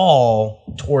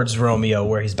fall towards Romeo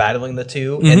where he's battling the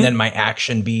 2, and then my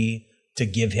action be to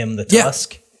give him the Yeah.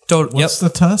 tusk? What's the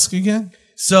tusk again?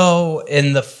 So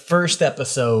in the first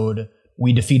episode,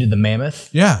 we defeated the mammoth.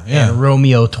 Yeah, yeah. And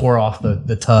Romeo tore off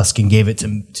the tusk and gave it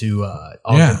to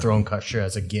Ogden Thronecrusher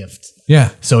as a gift. Yeah.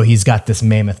 So he's got this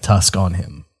mammoth tusk on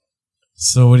him.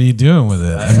 So what are you doing with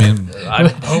it? I mean, I'm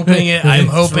hoping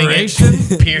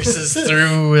it pierces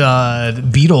through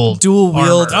beetle Dual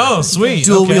wield. oh, sweet.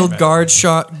 Dual Okay. wield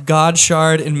God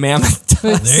shard and mammoth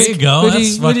tusk. There you go. What are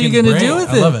That's you- what are you fucking gonna great. do with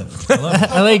I it? love it. I love it.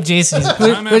 I like Jason's. What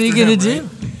are you gonna do?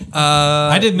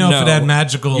 I didn't know if it had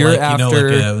magical, You're like, you know,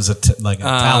 after, like it was a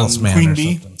talisman Queen or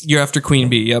Bee? something. You're after Queen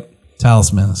Bee. Yep.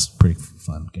 Talisman is a pretty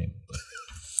fun game.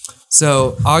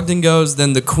 So Ogden goes,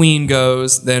 then the Queen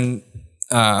goes, then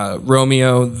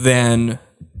Romeo, then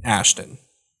Ashton.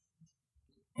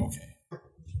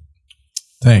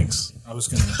 Thanks. I was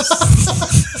gonna.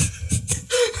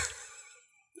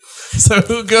 So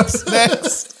who goes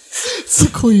next? It's the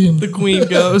queen. The Queen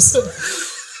goes.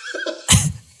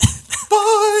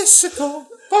 Bicycle.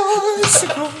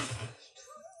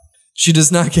 She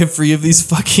does not get free of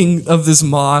this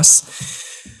moss.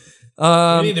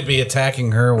 You need to be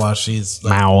attacking her while she's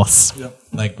like, mouse.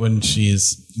 like when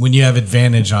you have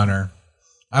advantage on her.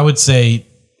 I would say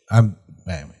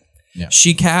anyway.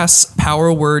 She casts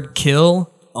Power Word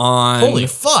Kill on. Holy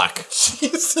fuck.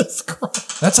 Jesus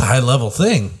Christ. That's a high level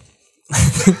thing.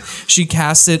 She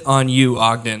casts it on you,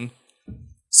 Ogden.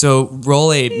 So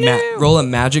roll a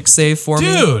magic save for me.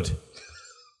 Dude.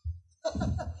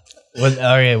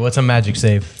 What's a magic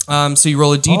save? So you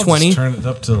roll a I'll just d20 turn it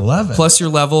up to 11. plus your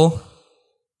level,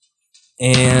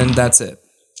 and that's it.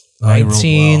 Oh, you rolled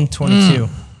 19, well. 22.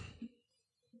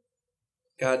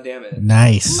 God damn it.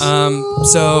 Nice.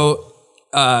 So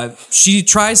she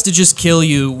tries to just kill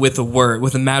you with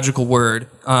a magical word,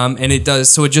 and it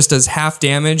just does half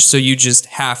damage. So you just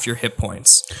half your hit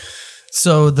points.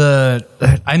 So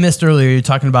I missed earlier. You're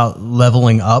talking about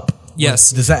leveling up.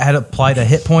 Yes, Does that apply to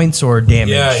hit points or damage?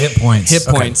 Yeah, hit points. hit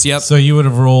points. Yep. So you would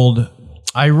have rolled.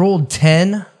 I rolled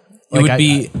 10. It would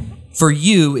be for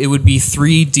you. It would be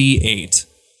 3d8.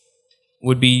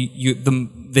 Would be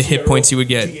the hit points you would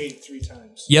get. D8 3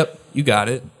 times. Yep, you got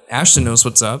it. Ashton knows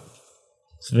what's up.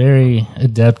 It's very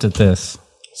adept at this.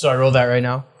 So I rolled that right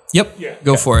now. Yep,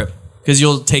 go for it. Because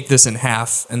you'll take this in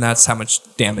half, and that's how much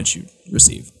damage you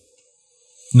receive.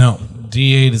 No,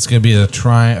 D8 is going to be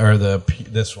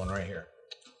this one right here.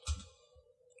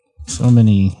 So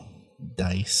many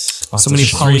dice. So many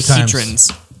 3 times.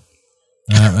 polyhedrons.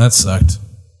 That sucked.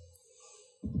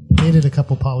 Dated a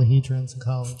couple polyhedrons in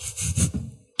college.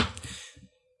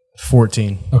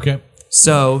 14. Okay.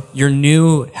 So your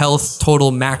new health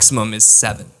total maximum is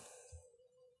 7.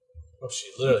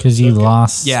 Because you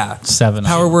lost Yeah. 7.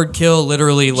 Power word kill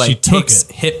literally She took takes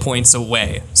it. hit points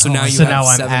away. So now you So have now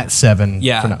I'm 7. at 7.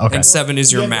 Yeah, for now. Okay. and 7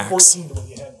 is your You had max. 14 to what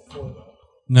you had before, though.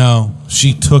 No,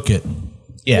 she took it.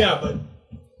 Yeah. but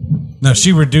No,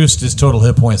 she reduced his total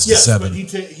hit points to yes, 7. but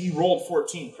he rolled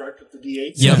 14, correct, with the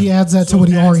D8. Yeah. He adds that to So what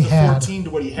he adds already the had. 14 to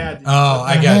what he had. Oh,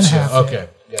 I And got you. half it. Okay,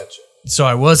 gotcha. So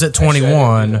I was at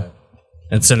 21.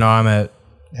 And so now I'm at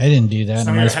I didn't do that. So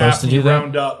Am you're I supposed half to and do you that?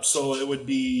 round up, so it would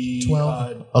be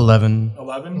 12. 11.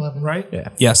 11, right? Yeah.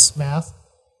 Yes. Math.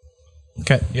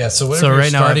 Okay. Yeah, so whatever So your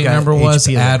right now I've starting got number was,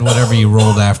 HP add whatever you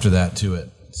rolled after that to it.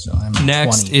 So I'm at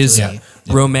Next 23. is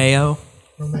Romeo.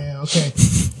 Romeo. Okay.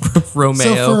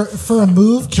 Romeo. So for a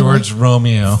move, George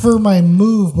Romeo. for my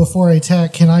move before I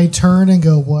attack, can I turn and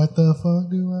go, what the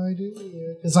fuck do I do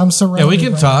here? Because I'm surrounded. Yeah, we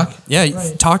can right talk. Yeah,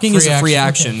 Right. talking is Free a free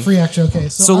action. action. Free action. Okay.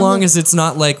 So I'm long gonna- as it's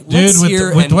not like, Dude, let's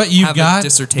hear with and what you've have got, a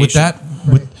dissertation. with that,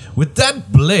 with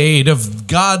that blade of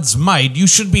God's might, you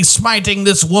should be smiting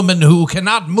this woman who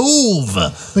cannot move.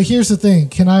 But here's the thing: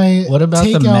 can I? What about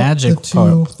take the out magic the two?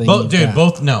 part thing?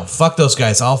 Both no. Fuck those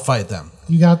guys. I'll fight them.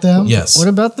 You got them. Yes. What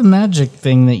about the magic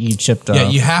thing that you chipped off? Yeah,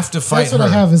 you have to fight That's what her.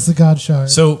 I have is the God shard.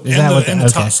 So Is that what and the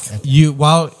okay. tusk.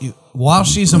 while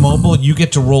she's immobile, you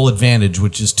get to roll advantage,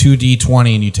 which is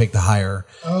 2d20, and you take the higher.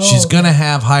 She's gonna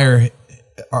have higher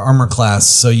armor class,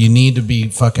 so you need to be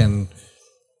fucking.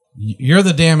 You're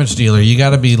the damage dealer. You got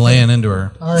to be laying into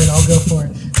her. All right, I'll go for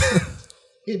it.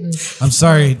 Hit me. I'm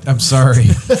sorry,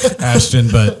 Ashton,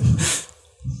 but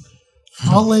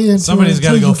I'll lay into somebody's her got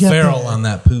to until go you get feral there. on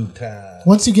that puta.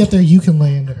 Once you get there, you can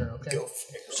lay into her. Okay.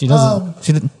 She doesn't.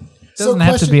 She doesn't So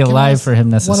have to question, be can I alive ask for him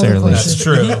one other necessarily. question? That's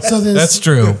true. So there's That's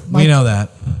true. We know that.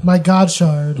 my God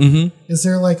shard. Mm-hmm. Is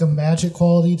there like a magic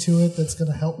quality to it that's going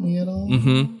to help me at all?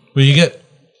 Mm-hmm. Well, you get.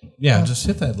 Yeah, just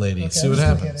hit that lady. Okay, See I'm what just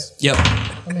gonna happens. Yep.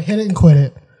 I'm gonna hit it and quit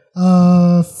it.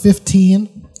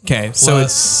 15. Okay,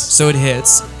 Plus- so it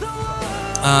hits.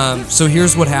 So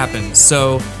here's what happens.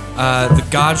 So the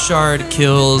God Shard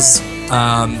kills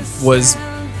God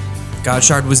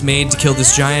Shard was made to kill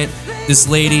this giant. This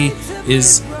lady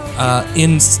is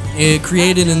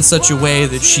created in such a way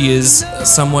that she is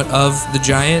somewhat of the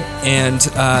giant, and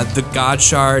the God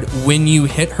Shard, when you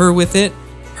hit her with it,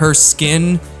 her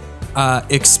skin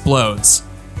explodes.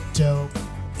 Dope.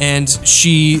 And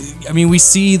we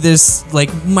see this like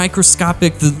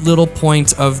microscopic, the little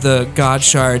point of the God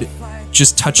Shard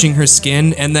just touching her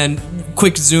skin, and then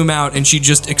quick zoom out, and she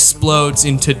just explodes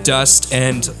into dust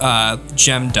and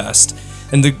gem dust.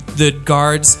 And the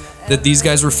guards that these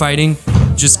guys were fighting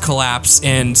just collapse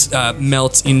and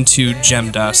melt into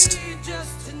gem dust.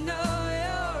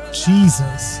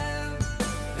 Jesus.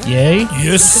 Yay!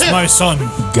 Yes, my son.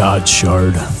 God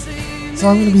shard. So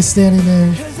I'm gonna be standing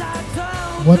there.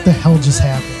 What the hell just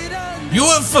happened? You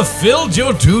have fulfilled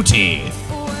your duty.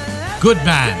 Good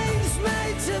man.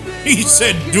 He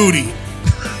said duty.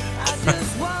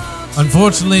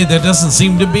 Unfortunately, there doesn't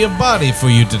seem to be a body for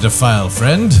you to defile,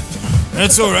 friend.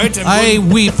 That's all right. I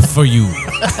weep for you.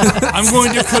 I'm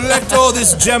going to collect all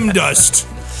this gem dust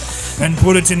and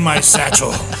put it in my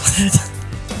satchel.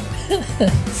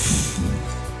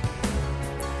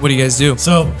 What do you guys do?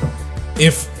 So,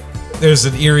 if there's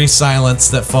an eerie silence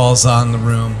that falls on the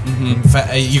room, in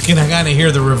fact, you can kind of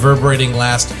hear the reverberating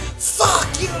last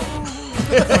 "fuck you"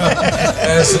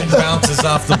 as it bounces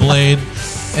off the blade.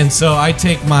 And so I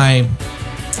take my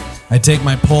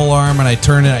pole arm and I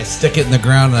turn it, I stick it in the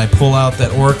ground, and I pull out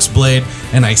that orc's blade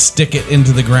and I stick it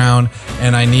into the ground,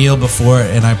 and I kneel before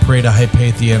it and I pray to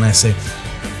Hypatia and I say,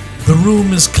 "The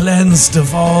room is cleansed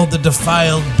of all the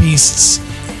defiled beasts.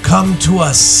 Come to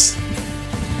us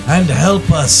and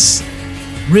help us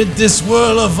rid this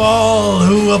world of all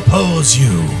who oppose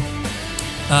you."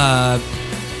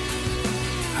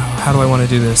 How do I want to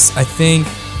do this? I think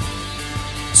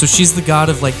so. She's the god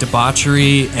of like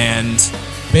debauchery and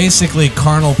Basically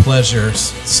carnal pleasures.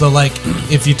 So like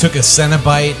if you took a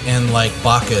Cenobite and like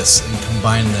Bacchus and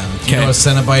combined them. Do you know what a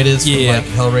Cenobite is from Yeah. like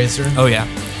Hellraiser? oh yeah.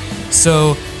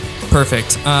 So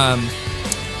perfect.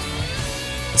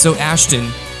 So Ashton,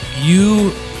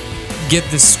 you get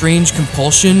this strange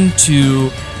compulsion to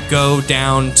go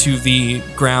down to the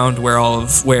ground where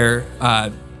where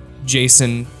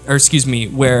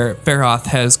Feroth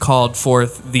has called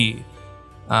forth the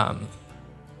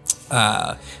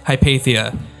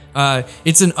Hypatia.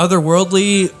 It's an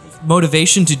otherworldly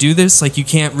motivation to do this. Like you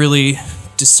can't really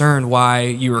discern why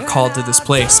you were called to this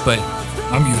place, but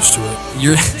I'm used to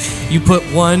it. you put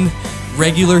one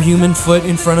regular human foot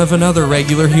in front of another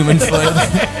regular human foot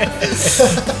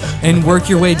and work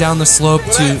your way down the slope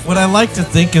to What I like to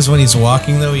think is when he's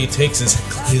walking though, he takes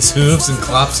his hooves and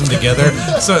clops them together,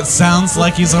 so it sounds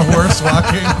like he's a horse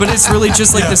walking. but it's really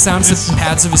just like the sounds of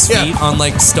pads of his feet on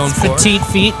like stone floor. Petite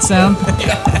feet sound.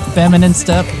 Feminine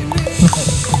step.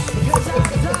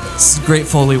 It's great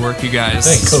Foley work, you guys.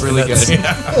 Thanks. It's really good.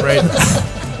 Yeah, right.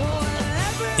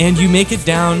 And you make it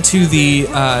down to the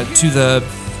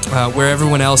where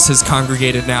everyone else has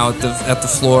congregated now at the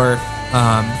floor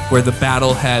where the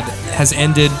battle has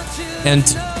ended, and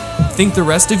think the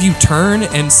rest of you turn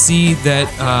and see that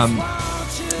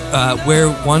where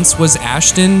once was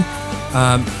Ashton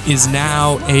is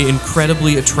now a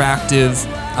incredibly attractive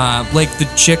like the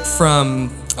chick from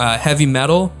Heavy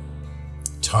Metal.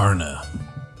 Tarna.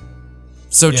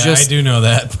 So Yeah, just I do know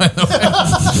that, by the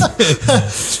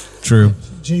way. True.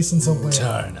 Jason's aware.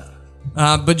 Tarna.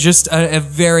 but just a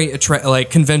very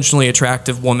conventionally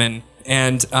attractive woman,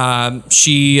 and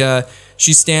she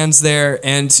stands there,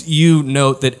 and you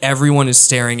note that everyone is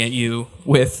staring at you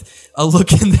with a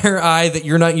look in their eye that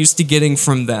you're not used to getting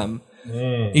from them.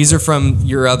 These are from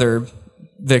your other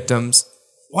victims,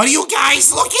 What are you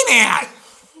guys looking at?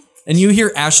 and you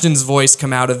hear Ashton's voice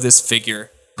come out of this figure.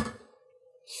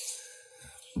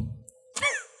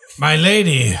 My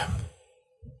lady,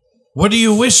 what do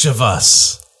you wish of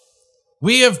us?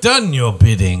 We have done your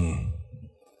bidding.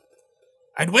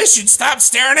 I'd wish you'd stop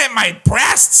staring at my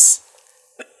breasts.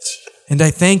 And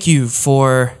I thank you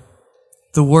for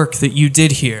the work that you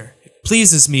did here. It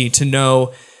pleases me to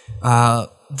know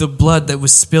the blood that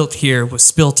was spilt here was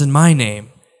spilt in my name.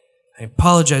 I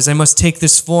apologize. I must take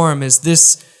this form as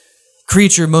this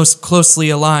creature most closely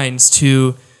aligns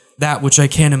to that which I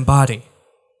can embody.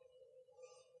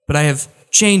 But I have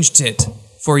changed it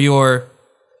for your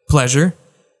pleasure.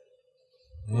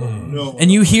 No.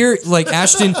 And you hear, like,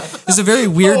 Ashton, there's a very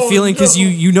weird feeling because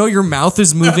you know your mouth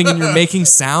is moving and you're making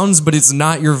sounds, but it's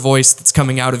not your voice that's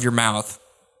coming out of your mouth.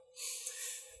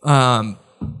 Now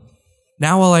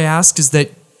all I ask is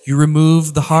that you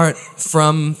remove the heart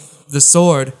from the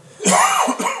sword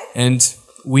and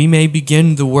we may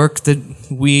begin the work that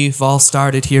we've all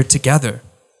started here together.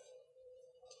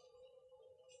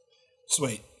 So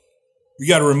wait, we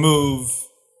got to remove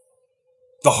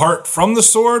the heart from the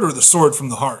sword or the sword from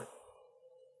the heart?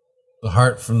 The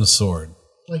heart from the sword.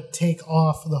 Like take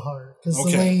off the heart because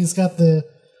Okay. the way he's got the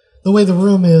way the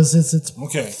room is it's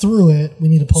Okay. through it. We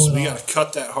need to pull So it we off. got to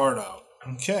cut that heart out.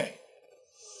 Okay.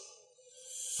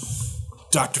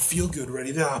 Dr. Feelgood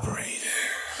ready to operate.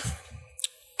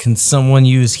 Can someone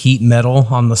use heat metal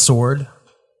on the sword?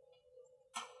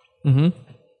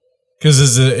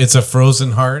 Because it's a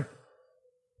frozen heart.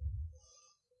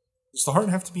 Does the heart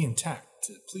have to be intact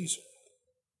to please her?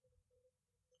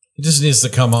 It just needs to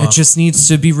come It off. just needs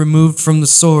to be removed from the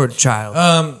sword, child.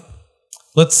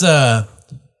 Let's And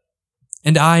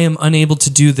I am unable to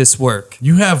do this work.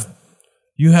 you have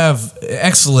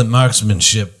excellent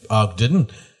marksmanship, Ogden.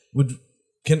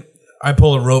 Can I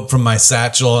pull a rope from my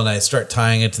satchel and I start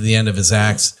tying it to the end of his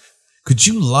axe? Could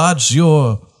you lodge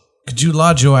your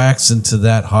axe into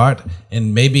that heart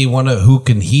and maybe who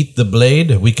can heat the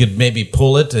blade? We could maybe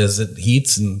pull it as it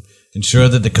heats and ensure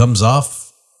that it comes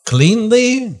off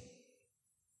cleanly.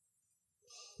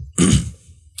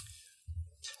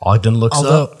 Ogden looks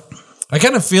up. I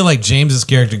kind of feel like James's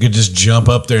character could just jump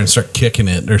up there and start kicking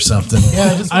it or something.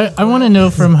 Yeah, just I want to know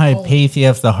from Hypatia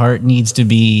if the heart needs to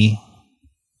be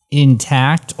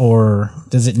intact or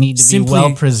does it need to Simply- be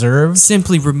well preserved?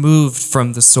 Simply removed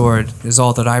from the sword is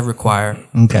all that I require.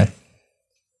 Okay.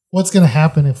 what's gonna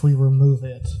happen if we remove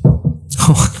it?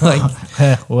 Like,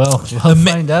 Well, we'll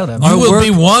find out. You will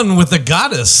be one with the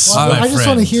goddess. Well, my I just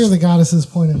want to friend. hear the goddess's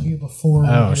point of view before we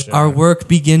get it. our work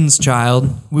begins, child.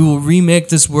 We will remake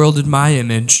this world in my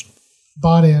image.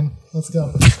 Bought in. Let's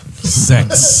go.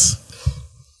 Sex.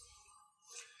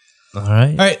 All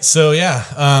right. All right, so yeah,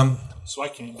 So I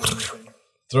can't do anything.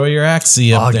 throw your axe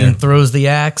up Ogden there. throws the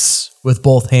axe with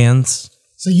both hands.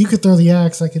 So you could throw the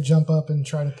axe. I could jump up and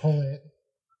try to pull it.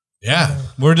 Yeah,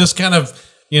 we're just kind of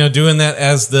doing that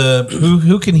as the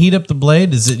who can heat up the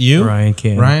blade? Is it you? Ryan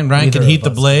can. Ryan Neither can of heat the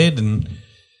us. blade and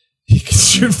he can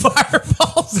shoot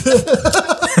fireballs.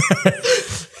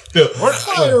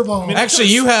 Fireball. Actually,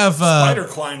 you have Spider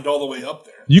climbed all the way up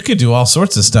there. you could do all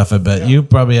sorts of stuff. I bet you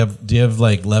probably have. Do you have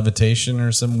like levitation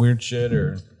or some weird shit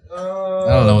or? I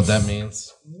don't know what that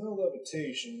means. No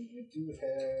levitation. I do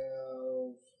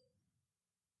have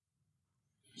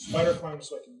spider climb,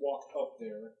 so I can walk up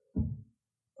there.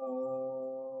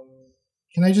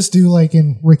 Can I just do like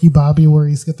in Ricky Bobby where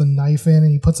he's got the knife in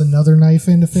and he puts another knife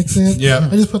in to fix it? Yeah.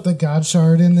 I just put the God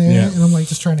shard in there Yeah. and I'm like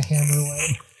just trying to hammer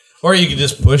away. Or you could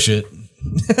just push it.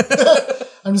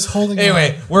 I'm just holding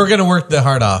Anyway, on. we're gonna work the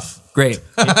heart off. Great.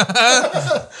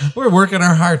 We're working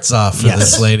our hearts off for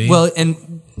this lady. Well,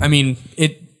 and I mean,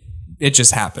 it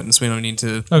just happens. We don't need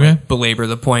to Okay. belabor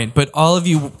the point. But all of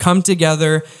you come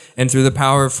together and through the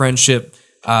power of friendship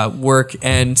work,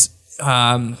 and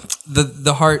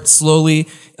the heart slowly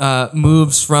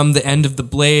moves from the end of the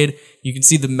blade. You can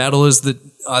see the metal is that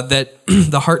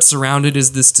the heart surrounded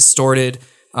is this distorted,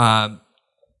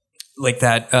 like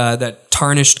that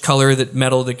tarnished color that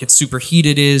metal that gets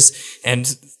superheated is,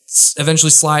 and eventually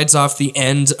slides off the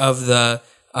end of the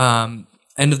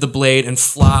blade and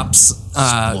flops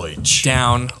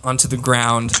down onto the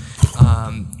ground,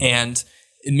 and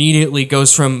immediately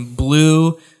goes from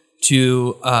blue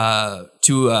to a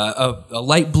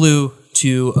light blue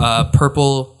to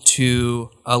purple to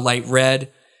a light red,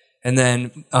 and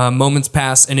then moments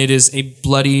pass and it is a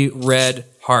bloody red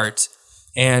heart.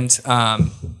 And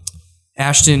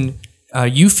Ashton,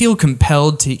 you feel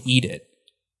compelled to eat it.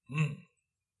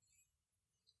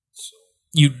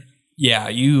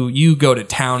 You go to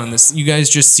town on this. You guys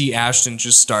just see Ashton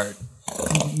just start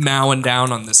mowing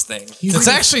down on this thing. it's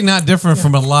actually not different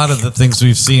from a lot of the things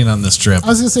we've seen on this trip. I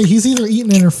was gonna say he's either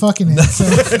eating it or fucking it. So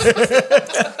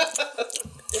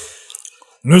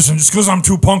Listen, just because I'm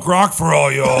too punk rock for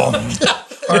all y'all.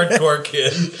 Hardcore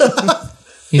kid.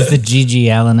 He's the G.G.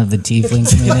 Allen of the tiefling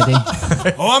community.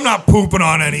 Oh, I'm not pooping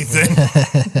on anything.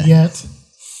 Yet.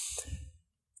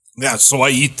 Yeah, so I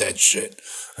eat that shit.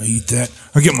 I eat that.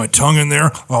 I get my tongue in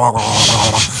there,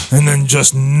 and then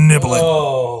just nibble it.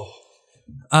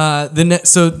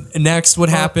 So next, what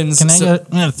happens? Can I so, go? I'm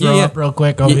gonna throw up real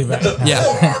quick. I'll be back.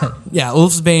 Yeah.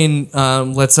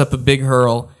 Ulfsbane lets up a big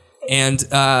hurl, and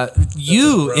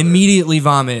you immediately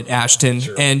vomit, Ashton,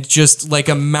 and just like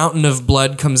a mountain of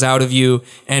blood comes out of you,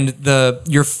 and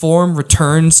your form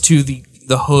returns to the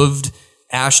hooved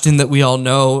Ashton that we all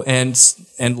know and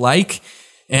like.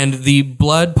 And the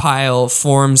blood pile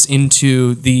forms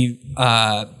into the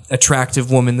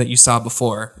attractive woman that you saw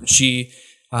before. She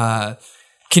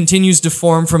continues to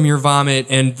form from your vomit,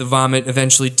 and the vomit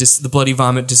eventually, the bloody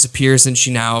vomit disappears, and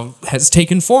she now has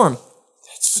taken form.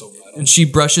 That's so bad. And she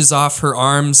brushes off her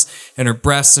arms and her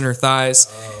breasts and her thighs,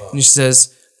 and she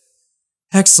says,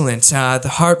 "Excellent. The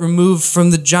heart removed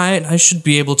from the giant. I should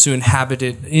be able to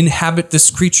inhabit this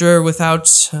creature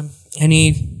without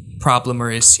any problem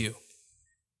or issue.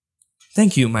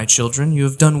 Thank you, my children. You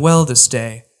have done well this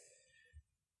day.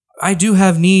 I do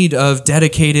have need of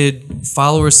dedicated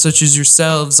followers such as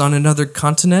yourselves on another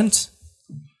continent."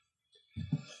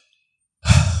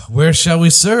 Where shall we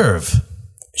serve?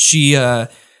 She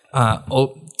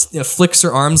flicks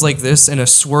her arms like this, and a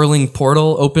swirling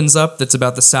portal opens up that's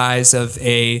about the size of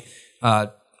it's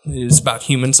about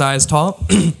human size tall.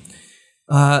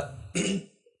 The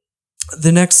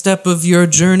next step of your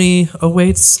journey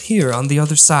awaits here on the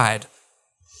other side.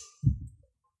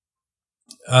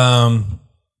 I'll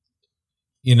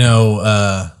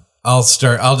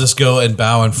just go and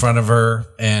bow in front of her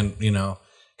and,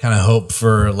 kind of hope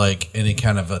for like any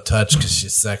kind of a touch because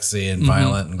she's sexy and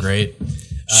violent and great.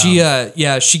 She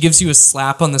gives you a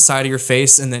slap on the side of your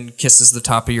face and then kisses the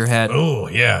top of your head. Oh,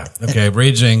 yeah. Okay,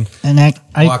 raging. And I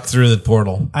walk through the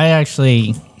portal. I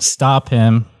actually stop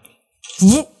him,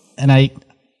 and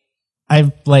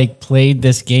I've like played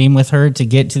this game with her to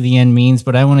get to the end means,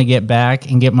 but I want to get back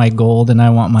and get my gold, and I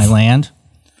want my land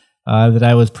that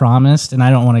I was promised, and I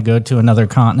don't want to go to another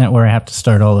continent where I have to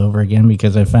start all over again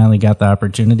because I finally got the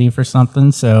opportunity for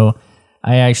something. So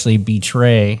I actually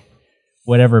betray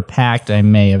whatever pact I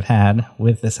may have had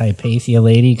with this Hypatia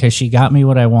lady because she got me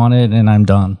what I wanted, and I'm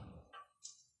done.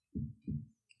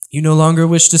 You no longer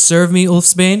wish to serve me,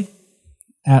 Ulfsbane?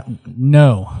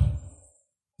 No.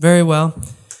 Very well.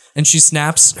 And she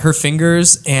snaps her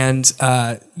fingers, and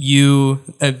your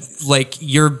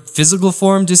physical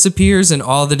form disappears, and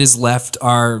all that is left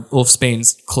are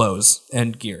Ulfsbane's clothes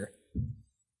and gear.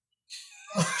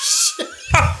 Oh, shit.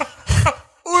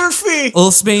 Orphe!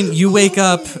 Ulfsbane, you wake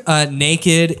up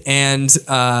naked, and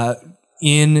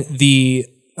in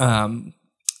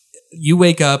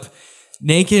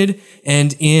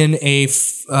a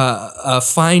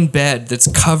fine bed that's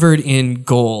covered in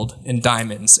gold and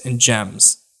diamonds and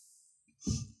gems.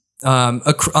 On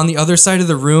the other side of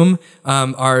the room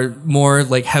are more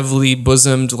like heavily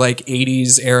bosomed, like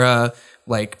 80s era,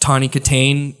 like Tawny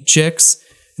Katane chicks.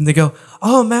 And they go,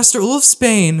 "Oh, Master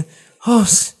Ulfsbane. Oh,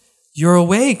 you're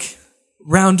awake.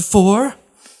 Round 4?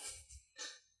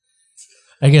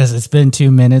 I guess it's been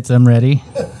 2 minutes. I'm ready."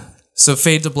 So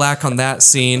fade to black on that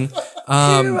scene.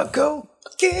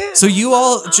 So you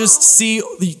all just see,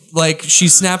 like, she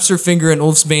snaps her finger and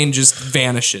Ulfsbane just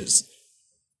vanishes.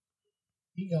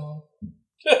 He gone.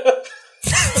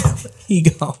 He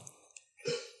gone.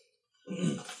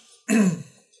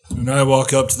 And I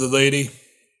walk up to the lady,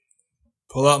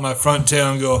 pull out my front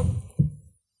tail and go,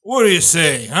 "What do you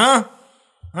say, huh?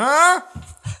 Huh?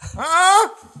 Huh?"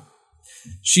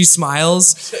 She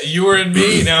smiles. You were in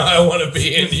me, now I want to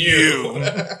be in you.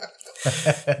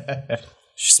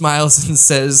 She smiles and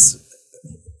says,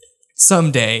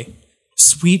 "Someday,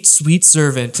 sweet, sweet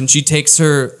servant." And she takes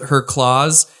her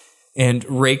claws and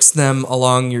rakes them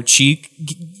along your cheek,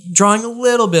 drawing a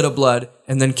little bit of blood,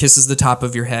 and then kisses the top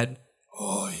of your head.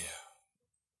 Oh, yeah.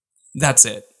 That's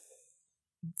it.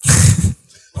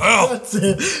 Well,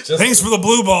 thanks for the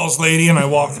blue balls, lady. And I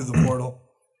walk through the portal.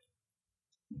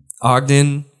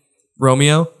 Ogden,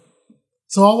 Romeo?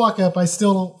 So I'll walk up. I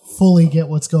still don't fully get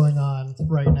what's going on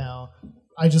right now.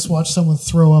 I just watched someone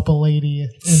throw up a lady,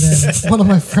 and then one of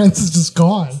my friends is just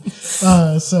gone.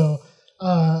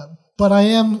 But I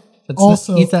am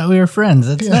also... You thought we were friends.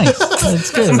 That's nice.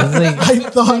 That's good. It's like, I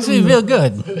thought makes me feel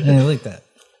good. And I like that.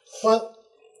 But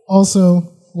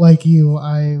also, like you,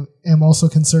 I am also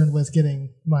concerned with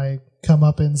getting my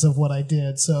comeuppance of what I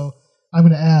did. So I'm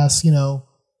going to ask,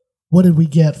 what did we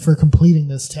get for completing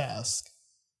this task?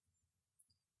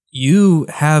 You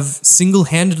have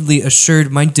single-handedly assured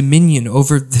my dominion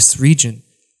over this region.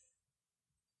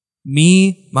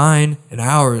 Me, mine, and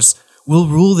ours will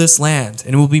rule this land,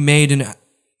 and it will be made in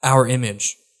our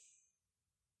image.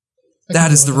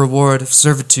 That is the reward of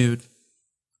servitude.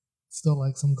 Still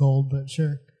like some gold, but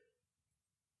sure.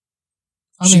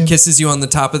 She kisses you on the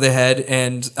top of the head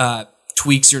and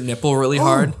tweaks your nipple really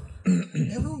hard.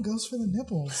 Everyone goes for the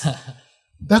nipples.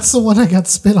 That's the one I got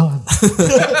spit on.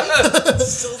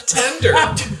 Still tender.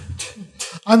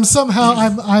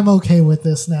 I'm okay with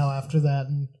this now after that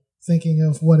and thinking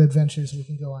of what adventures we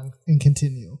can go on and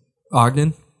continue.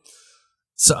 Ogden?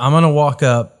 So I'm gonna walk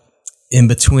up in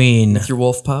between With your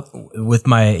wolf pup? with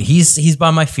my he's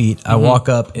by my feet. I walk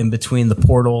up in between the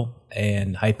portal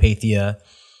and Hypatia,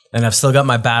 and I've still got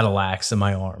my battle axe in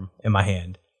my arm, in my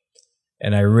hand.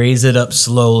 And I raise it up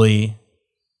slowly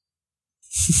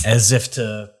as if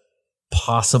to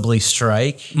possibly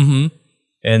strike. Mm-hmm.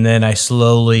 And then I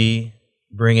slowly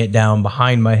bring it down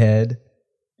behind my head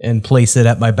and place it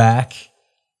at my back.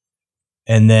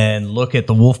 And then look at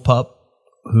the wolf pup,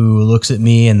 who looks at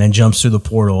me and then jumps through the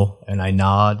portal, and I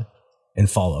nod and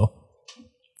follow.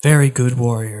 Very good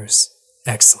warriors.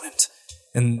 Excellent.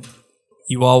 And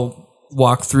you all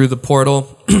walk through the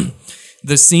portal.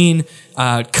 The scene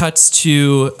cuts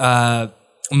to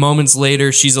moments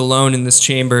later. She's alone in this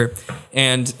chamber,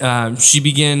 and she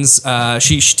begins.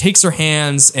 She takes her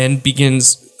hands and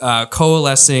begins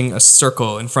coalescing a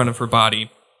circle in front of her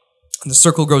body. The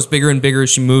circle grows bigger and bigger as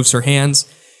she moves her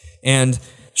hands, and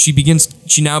she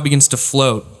now begins to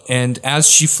float. And as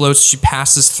she floats, she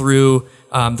passes through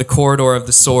the corridor of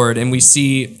the sword, and we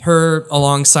see her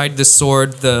alongside this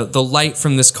sword, the light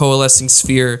from this coalescing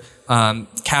sphere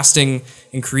casting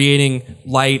and creating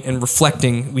light and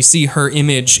reflecting. We see her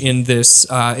image in this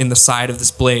in the side of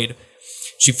this blade.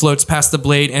 She floats past the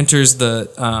blade, enters the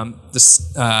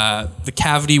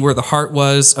cavity where the heart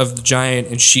was of the giant,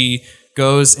 and she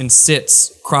goes and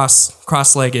sits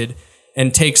cross-legged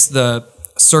and takes the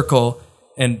circle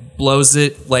and blows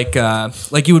it like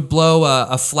you would blow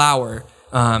a flower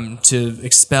to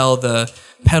expel the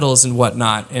petals and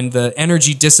whatnot. And the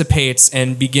energy dissipates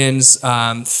and begins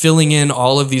filling in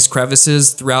all of these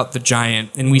crevices throughout the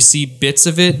giant. And we see bits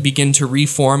of it begin to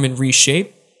reform and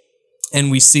reshape. And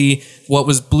we see what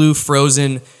was blue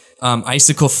frozen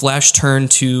icicle flesh turn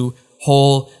to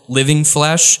whole living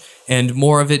flesh, and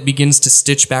more of it begins to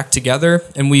stitch back together.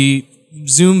 And we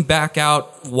zoom back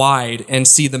out wide and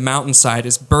see the mountainside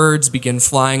as birds begin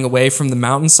flying away from the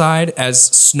mountainside, as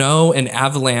snow and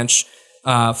avalanche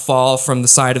fall from the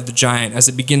side of the giant, as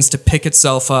it begins to pick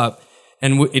itself up.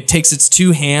 And it takes its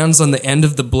two hands on the end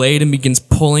of the blade and begins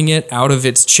pulling it out of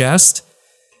its chest.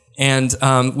 And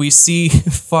we see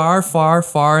far, far,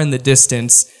 far in the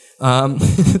distance,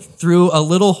 through a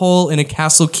little hole in a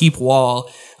castle keep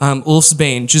wall,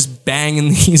 Ulfsbane just banging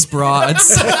these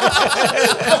broads.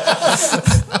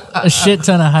 A shit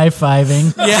ton of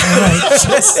high-fiving. Yeah.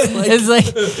 It's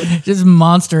like just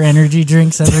monster energy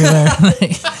drinks everywhere.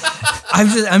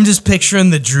 I'm just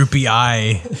picturing the droopy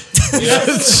eye.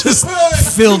 It's just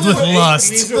filled with lust.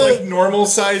 These are like normal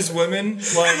sized women.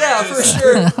 Like, Yeah, for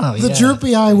sure. The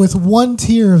droopy eye with one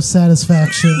tear of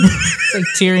satisfaction. It's like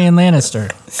Tyrion Lannister.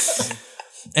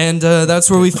 And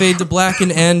that's where we fade to black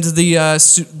and end the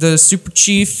Super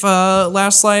Chief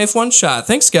Last Life one shot.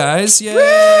 Thanks, guys.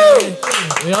 Yay!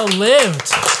 We all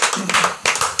lived.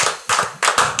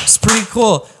 It's pretty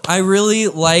cool. I really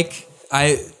like.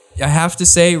 I have to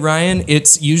say, Ryan,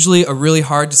 it's usually a really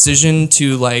hard decision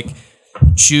to like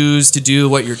choose to do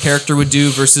what your character would do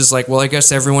versus like, well, I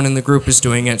guess everyone in the group is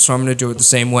doing it, so I'm going to do it the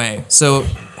same way. So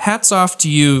hats off to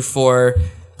you for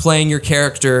playing your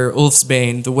character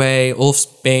Ulfsbane the way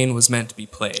Ulfsbane was meant to be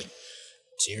played.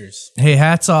 Cheers. Hey,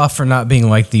 hats off for not being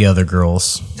like the other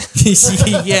girls.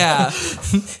 Yeah,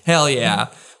 hell yeah.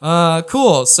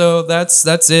 Cool. So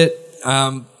that's it.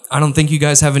 I don't think you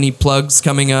guys have any plugs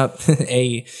coming up.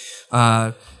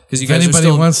 Because you If guys are anybody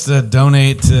still wants to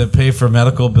donate to pay for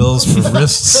medical bills for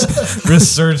wrist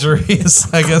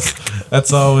surgeries, I guess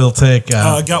that's all we'll take.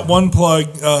 Got one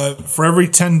plug. For every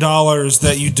 $10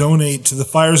 that you donate to the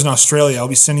fires in Australia, I'll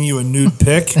be sending you a nude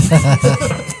pic.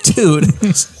 dude.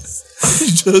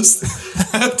 You just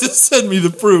have to send me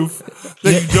the proof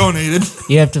that you donated.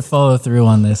 You have to follow through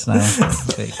on this now.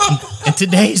 In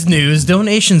today's news,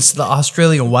 donations to the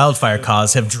Australian wildfire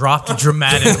cause have dropped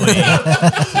dramatically.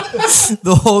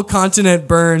 The whole continent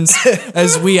burns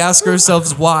as we ask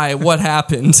ourselves why. What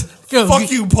happened?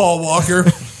 Fuck you, Paul Walker.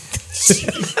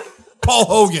 Paul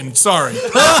Hogan, sorry.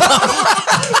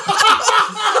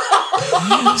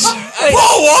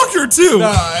 Paul Walker, too.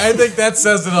 No, I think that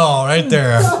says it all right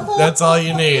there. That's all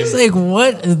you need. It's like,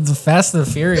 what does the Fast and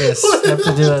the Furious have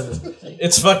to do with it?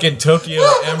 It's fucking Tokyo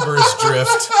Embers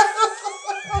Drift.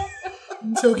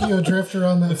 Tokyo Drifter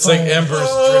on that It's fire. like embers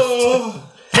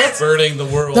drift, burning the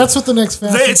world. That's what the next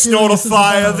Fast and It's not a Furious is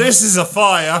fire. about. This is a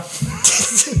fire.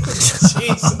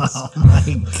 Jesus. All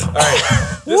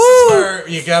right, this is where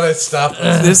you gotta stop.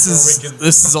 This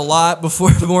is a lot before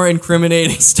more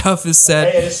incriminating stuff is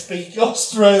said. speak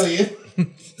Australian.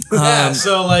 Yeah,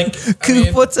 so like, I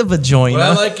mean, What's a vagina? what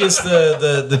I like is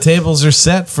the tables are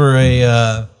set for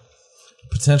a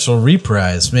potential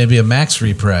reprise, maybe a max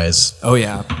reprise Oh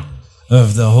yeah.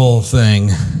 of the whole thing.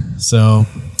 So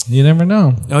you never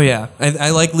know. Oh yeah.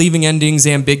 I like leaving endings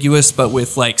ambiguous, but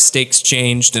with like stakes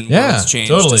changed and Yeah, words changed.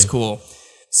 totally. It's cool.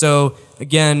 So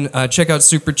again, check out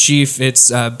Super Chief. It's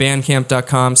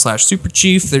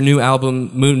bandcamp.com/superchief. Their new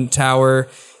album Moon Tower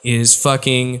is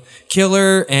fucking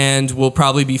killer and will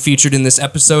probably be featured in this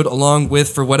episode along with,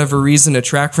 for whatever reason, a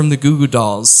track from the Goo Goo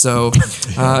Dolls. So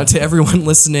to everyone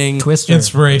listening, Twister.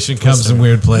 Inspiration comes in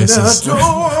weird places. Don't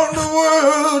want the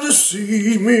world to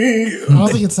see me. I don't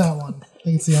think it's that one. I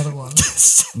think it's the other one.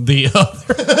 The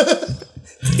other.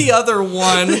 the other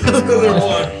one.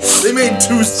 They made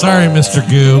two. Sorry, Mr.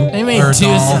 Goo. They made Or two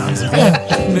doll. songs.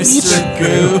 Mr.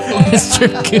 Goo. Mr.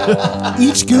 Goo.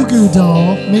 Each Goo Goo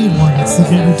doll made one. It's the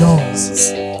Goo Goo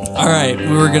Dolls. All right,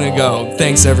 we were gonna go.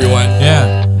 Thanks everyone.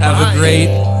 Yeah. Have a great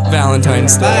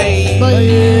Valentine's Day. Bye.